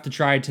do have to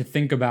try to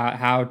think about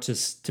how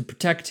to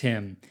protect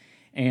him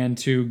and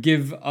to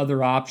give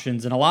other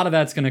options. And a lot of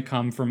that's going to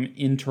come from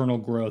internal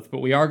growth. But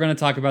we are going to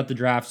talk about the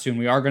draft soon.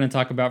 We are going to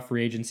talk about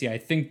free agency. I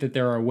think that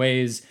there are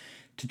ways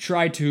to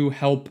try to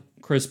help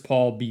Chris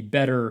Paul be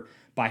better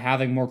by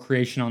having more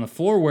creation on the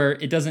floor where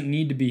it doesn't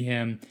need to be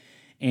him.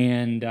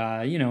 And,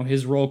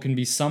 his role can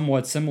be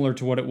somewhat similar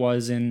to what it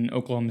was in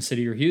Oklahoma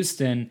City or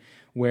Houston,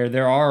 where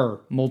there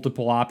are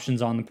multiple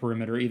options on the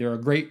perimeter, either a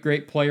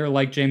great player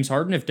like James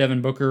Harden if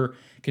Devin Booker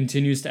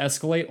continues to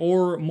escalate,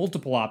 or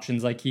multiple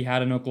options like he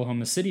had in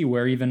Oklahoma City,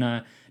 where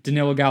even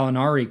Danilo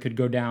Gallinari could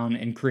go down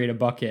and create a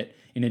bucket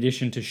in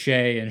addition to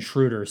Shea and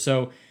Schroeder.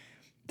 So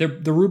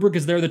the rubric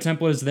is there, the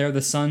template is there.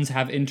 The Suns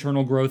have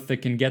internal growth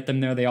that can get them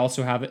there. They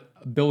also have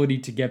ability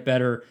to get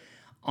better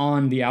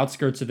on the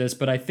outskirts of this.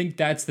 But I think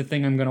that's the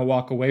thing I'm going to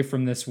walk away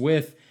from this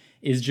with,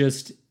 is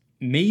just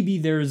maybe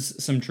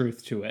there's some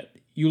truth to it.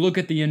 You look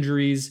at the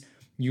injuries,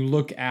 you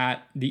look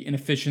at the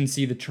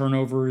inefficiency, the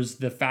turnovers,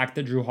 the fact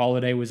that Jrue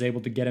Holiday was able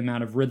to get him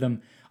out of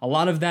rhythm. A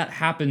lot of that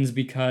happens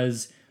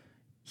because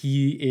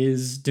he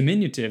is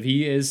diminutive.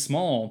 He is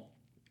small.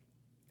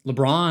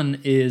 LeBron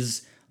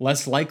is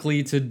less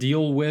likely to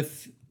deal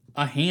with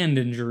a hand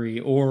injury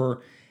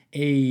or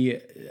a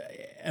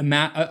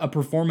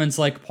performance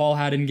like Paul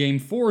had in Game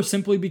 4,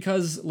 simply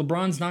because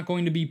LeBron's not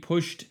going to be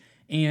pushed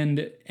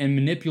and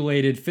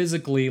manipulated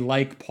physically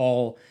like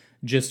Paul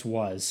just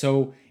was.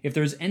 So if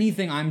there's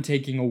anything I'm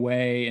taking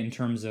away in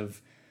terms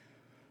of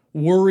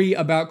worry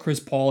about Chris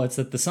Paul, it's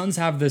that the Suns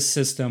have this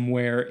system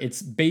where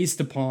it's based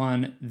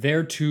upon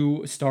their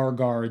two star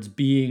guards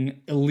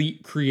being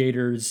elite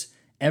creators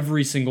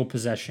every single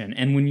possession.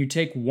 And when you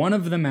take one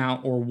of them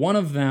out, or one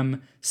of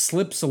them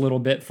slips a little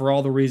bit for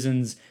all the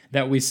reasons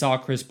that we saw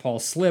Chris Paul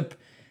slip,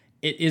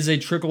 it is a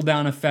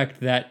trickle-down effect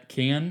that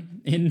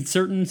can, in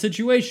certain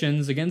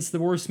situations against the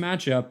worst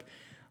matchup,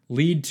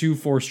 lead to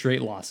 4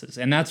 straight losses.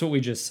 And that's what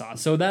we just saw.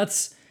 So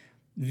that's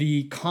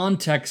the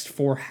context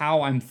for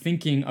how I'm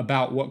thinking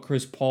about what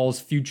Chris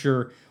Paul's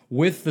future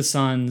with the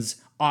Suns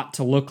ought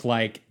to look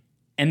like.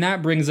 And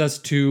that brings us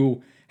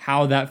to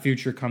how that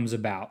future comes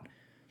about.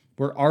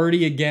 We're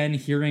already again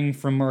hearing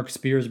from Mark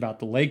Spears about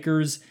the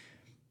Lakers.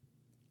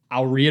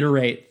 I'll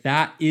reiterate,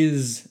 that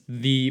is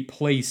the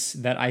place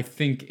that I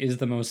think is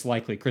the most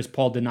likely. Chris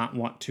Paul did not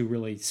want to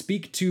really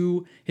speak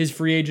to his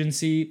free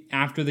agency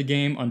after the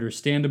game,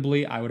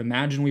 understandably. I would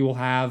imagine we will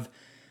have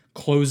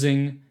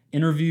closing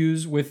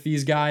interviews with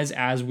these guys,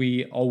 as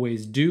we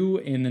always do,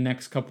 in the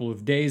next couple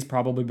of days,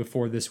 probably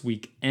before this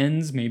week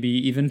ends, maybe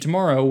even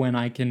tomorrow when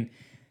I can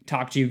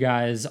talk to you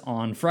guys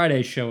on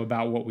Friday's show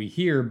about what we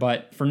hear.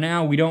 But for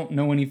now, we don't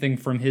know anything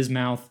from his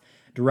mouth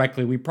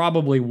directly. We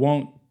probably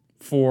won't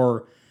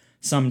for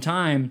some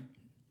time,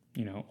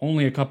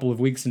 only a couple of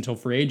weeks until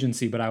free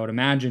agency, but I would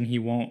imagine he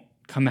won't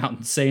come out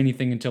and say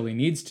anything until he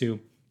needs to.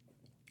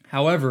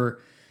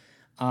 However,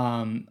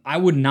 I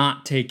would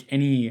not take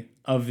any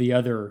of the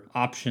other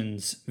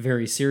options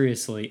very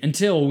seriously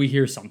until we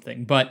hear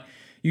something. But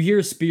you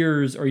hear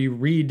Spears, or you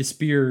read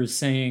Spears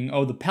saying,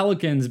 oh, the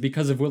Pelicans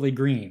because of Willie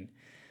Green.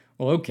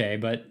 Well, okay,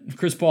 but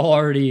Chris Paul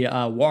already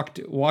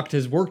worked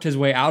his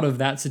way out of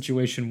that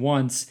situation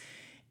once.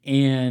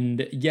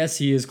 And yes,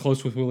 he is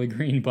close with Willie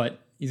Green, but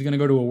he's going to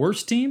go to a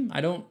worse team?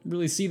 I don't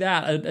really see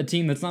that. A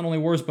team that's not only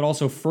worse, but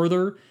also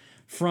further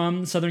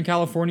from Southern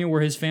California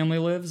where his family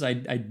lives. I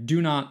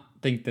do not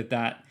think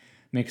that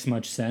makes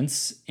much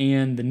sense.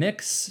 And the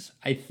Knicks,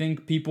 I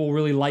think people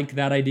really like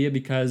that idea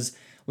because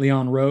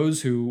Leon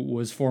Rose, who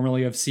was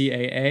formerly of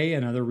CAA,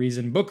 another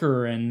reason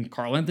Booker and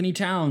Karl Anthony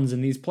Towns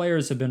and these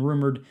players have been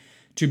rumored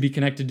to be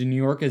connected to New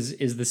York is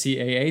the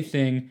CAA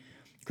thing.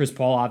 Chris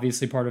Paul,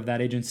 obviously part of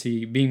that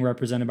agency, being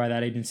represented by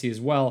that agency as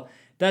well.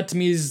 That to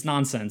me is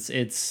nonsense.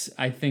 It's,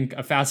 I think,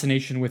 a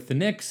fascination with the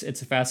Knicks.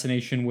 It's a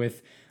fascination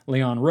with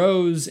Leon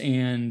Rose,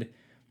 and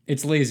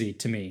it's lazy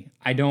to me.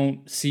 I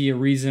don't see a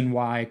reason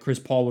why Chris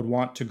Paul would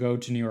want to go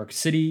to New York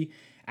City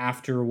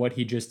after what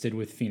he just did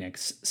with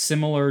Phoenix.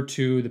 Similar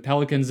to the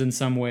Pelicans in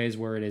some ways,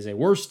 where it is a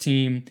worse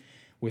team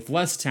with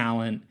less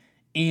talent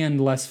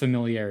and less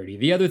familiarity.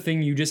 The other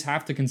thing you just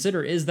have to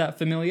consider is that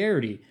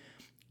familiarity.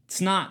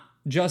 It's not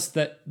just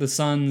that the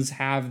Suns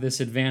have this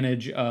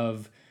advantage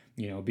of,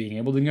 being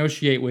able to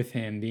negotiate with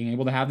him, being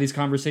able to have these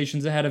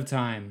conversations ahead of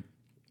time.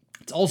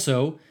 It's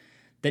also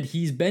that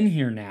he's been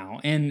here now.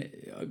 And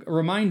a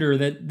reminder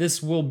that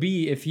this will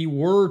be, if he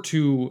were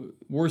to,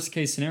 worst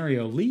case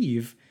scenario,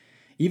 leave,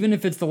 even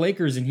if it's the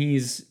Lakers and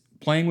he's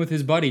playing with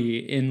his buddy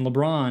in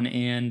LeBron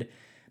and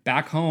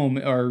back home,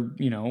 or,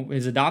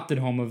 his adopted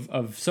home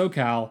of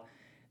SoCal,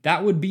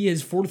 that would be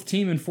his 4th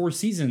team in 4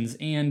 seasons.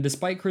 And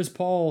despite Chris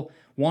Paul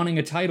wanting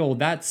a title,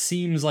 that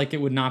seems like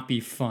it would not be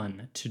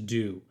fun to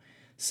do.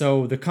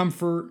 So the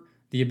comfort,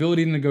 the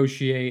ability to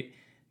negotiate,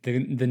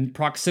 the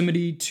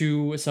proximity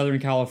to Southern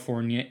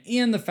California,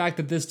 and the fact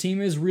that this team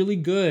is really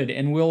good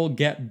and will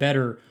get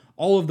better,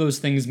 all of those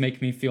things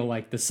make me feel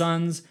like the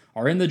Suns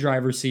are in the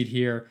driver's seat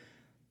here.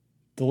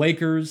 The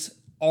Lakers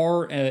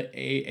are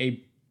the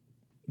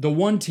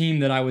one team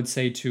that I would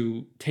say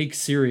to take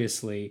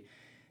seriously.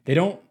 They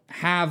don't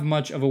have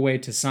much of a way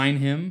to sign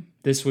him.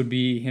 This would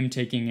be him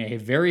taking a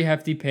very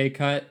hefty pay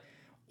cut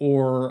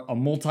or a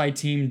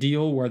multi-team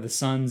deal where the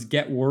Suns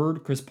get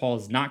word Chris Paul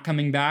is not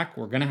coming back.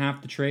 We're going to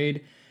have to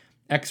trade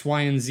X,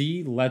 Y, and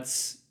Z.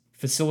 Let's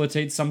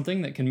facilitate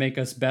something that can make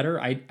us better.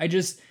 I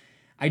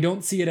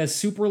don't see it as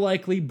super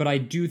likely, but I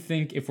do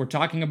think if we're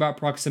talking about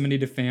proximity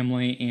to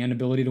family and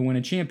ability to win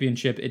a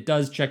championship, it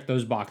does check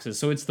those boxes.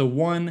 So it's the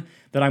one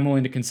that I'm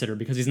willing to consider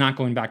because he's not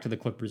going back to the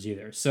Clippers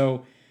either.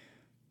 So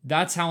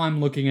that's how I'm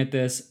looking at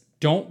this.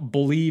 Don't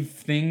believe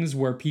things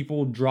where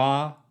people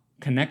draw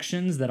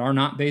connections that are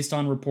not based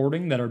on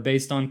reporting, that are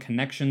based on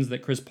connections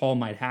that Chris Paul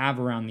might have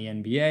around the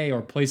NBA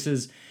or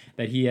places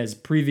that he has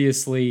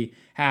previously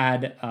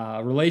had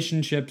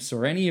relationships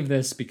or any of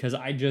this, because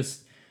I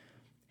just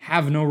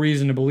have no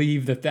reason to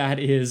believe that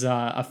is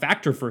a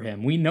factor for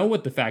him. We know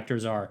what the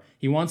factors are.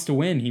 He wants to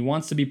win. He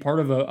wants to be part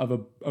of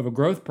a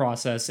growth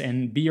process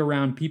and be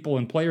around people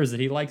and players that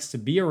he likes to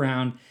be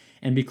around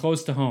and be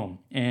close to home.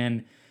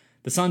 And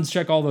the Suns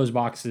check all those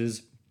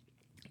boxes.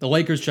 The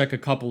Lakers check a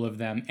couple of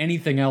them.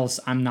 Anything else,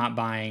 I'm not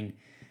buying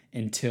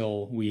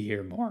until we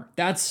hear more.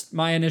 That's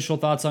my initial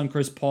thoughts on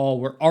Chris Paul.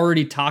 We're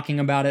already talking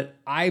about it.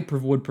 I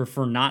would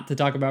prefer not to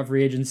talk about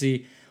free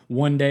agency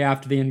one day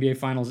after the NBA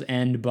Finals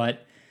end,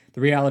 but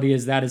the reality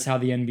is that is how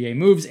the NBA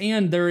moves,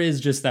 and there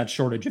is just that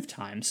shortage of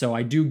time. So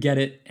I do get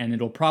it, and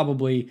it'll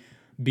probably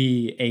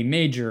be a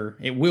major,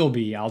 it will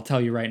be, I'll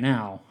tell you right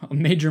now, a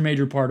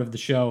major part of the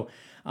show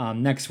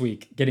next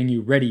week, getting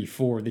you ready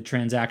for the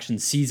transaction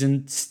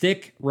season.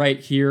 Stick right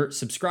here.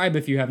 Subscribe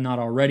if you have not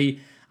already.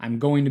 I'm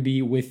going to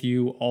be with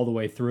you all the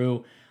way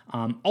through.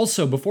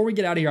 Also, before we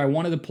get out of here, I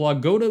wanted to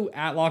plug, go to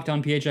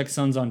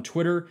 @LockedOnPHXSuns on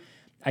Twitter.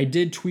 I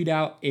did tweet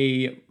out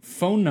a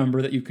phone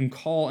number that you can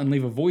call and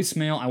leave a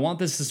voicemail. I want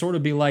this to sort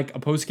of be like a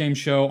post-game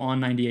show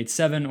on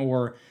 98.7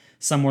 or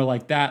somewhere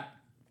like that.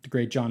 The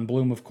great John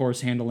Bloom, of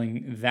course,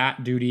 handling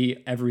that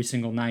duty every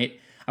single night.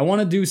 I want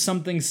to do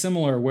something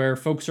similar where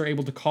folks are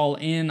able to call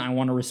in. I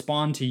want to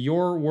respond to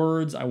your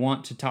words. I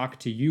want to talk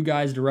to you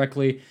guys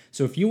directly.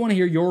 So if you want to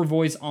hear your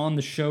voice on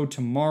the show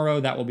tomorrow,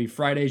 that will be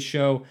Friday's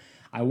show.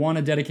 I want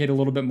to dedicate a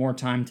little bit more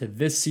time to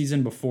this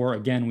season before,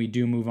 again, we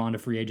do move on to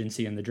free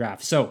agency and the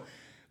draft. So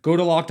go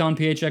to Locked On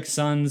PHX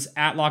Suns,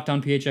 @Locked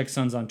On PHX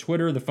Suns on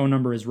Twitter. The phone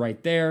number is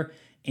right there.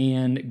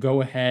 And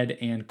go ahead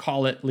and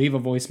call it. Leave a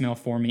voicemail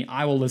for me.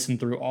 I will listen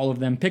through all of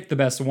them, pick the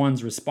best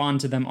ones, respond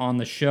to them on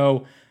the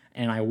show.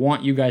 And I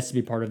want you guys to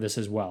be part of this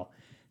as well.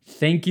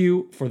 Thank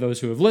you for those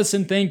who have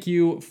listened. Thank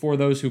you for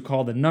those who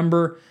called the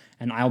number.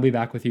 And I'll be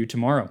back with you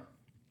tomorrow.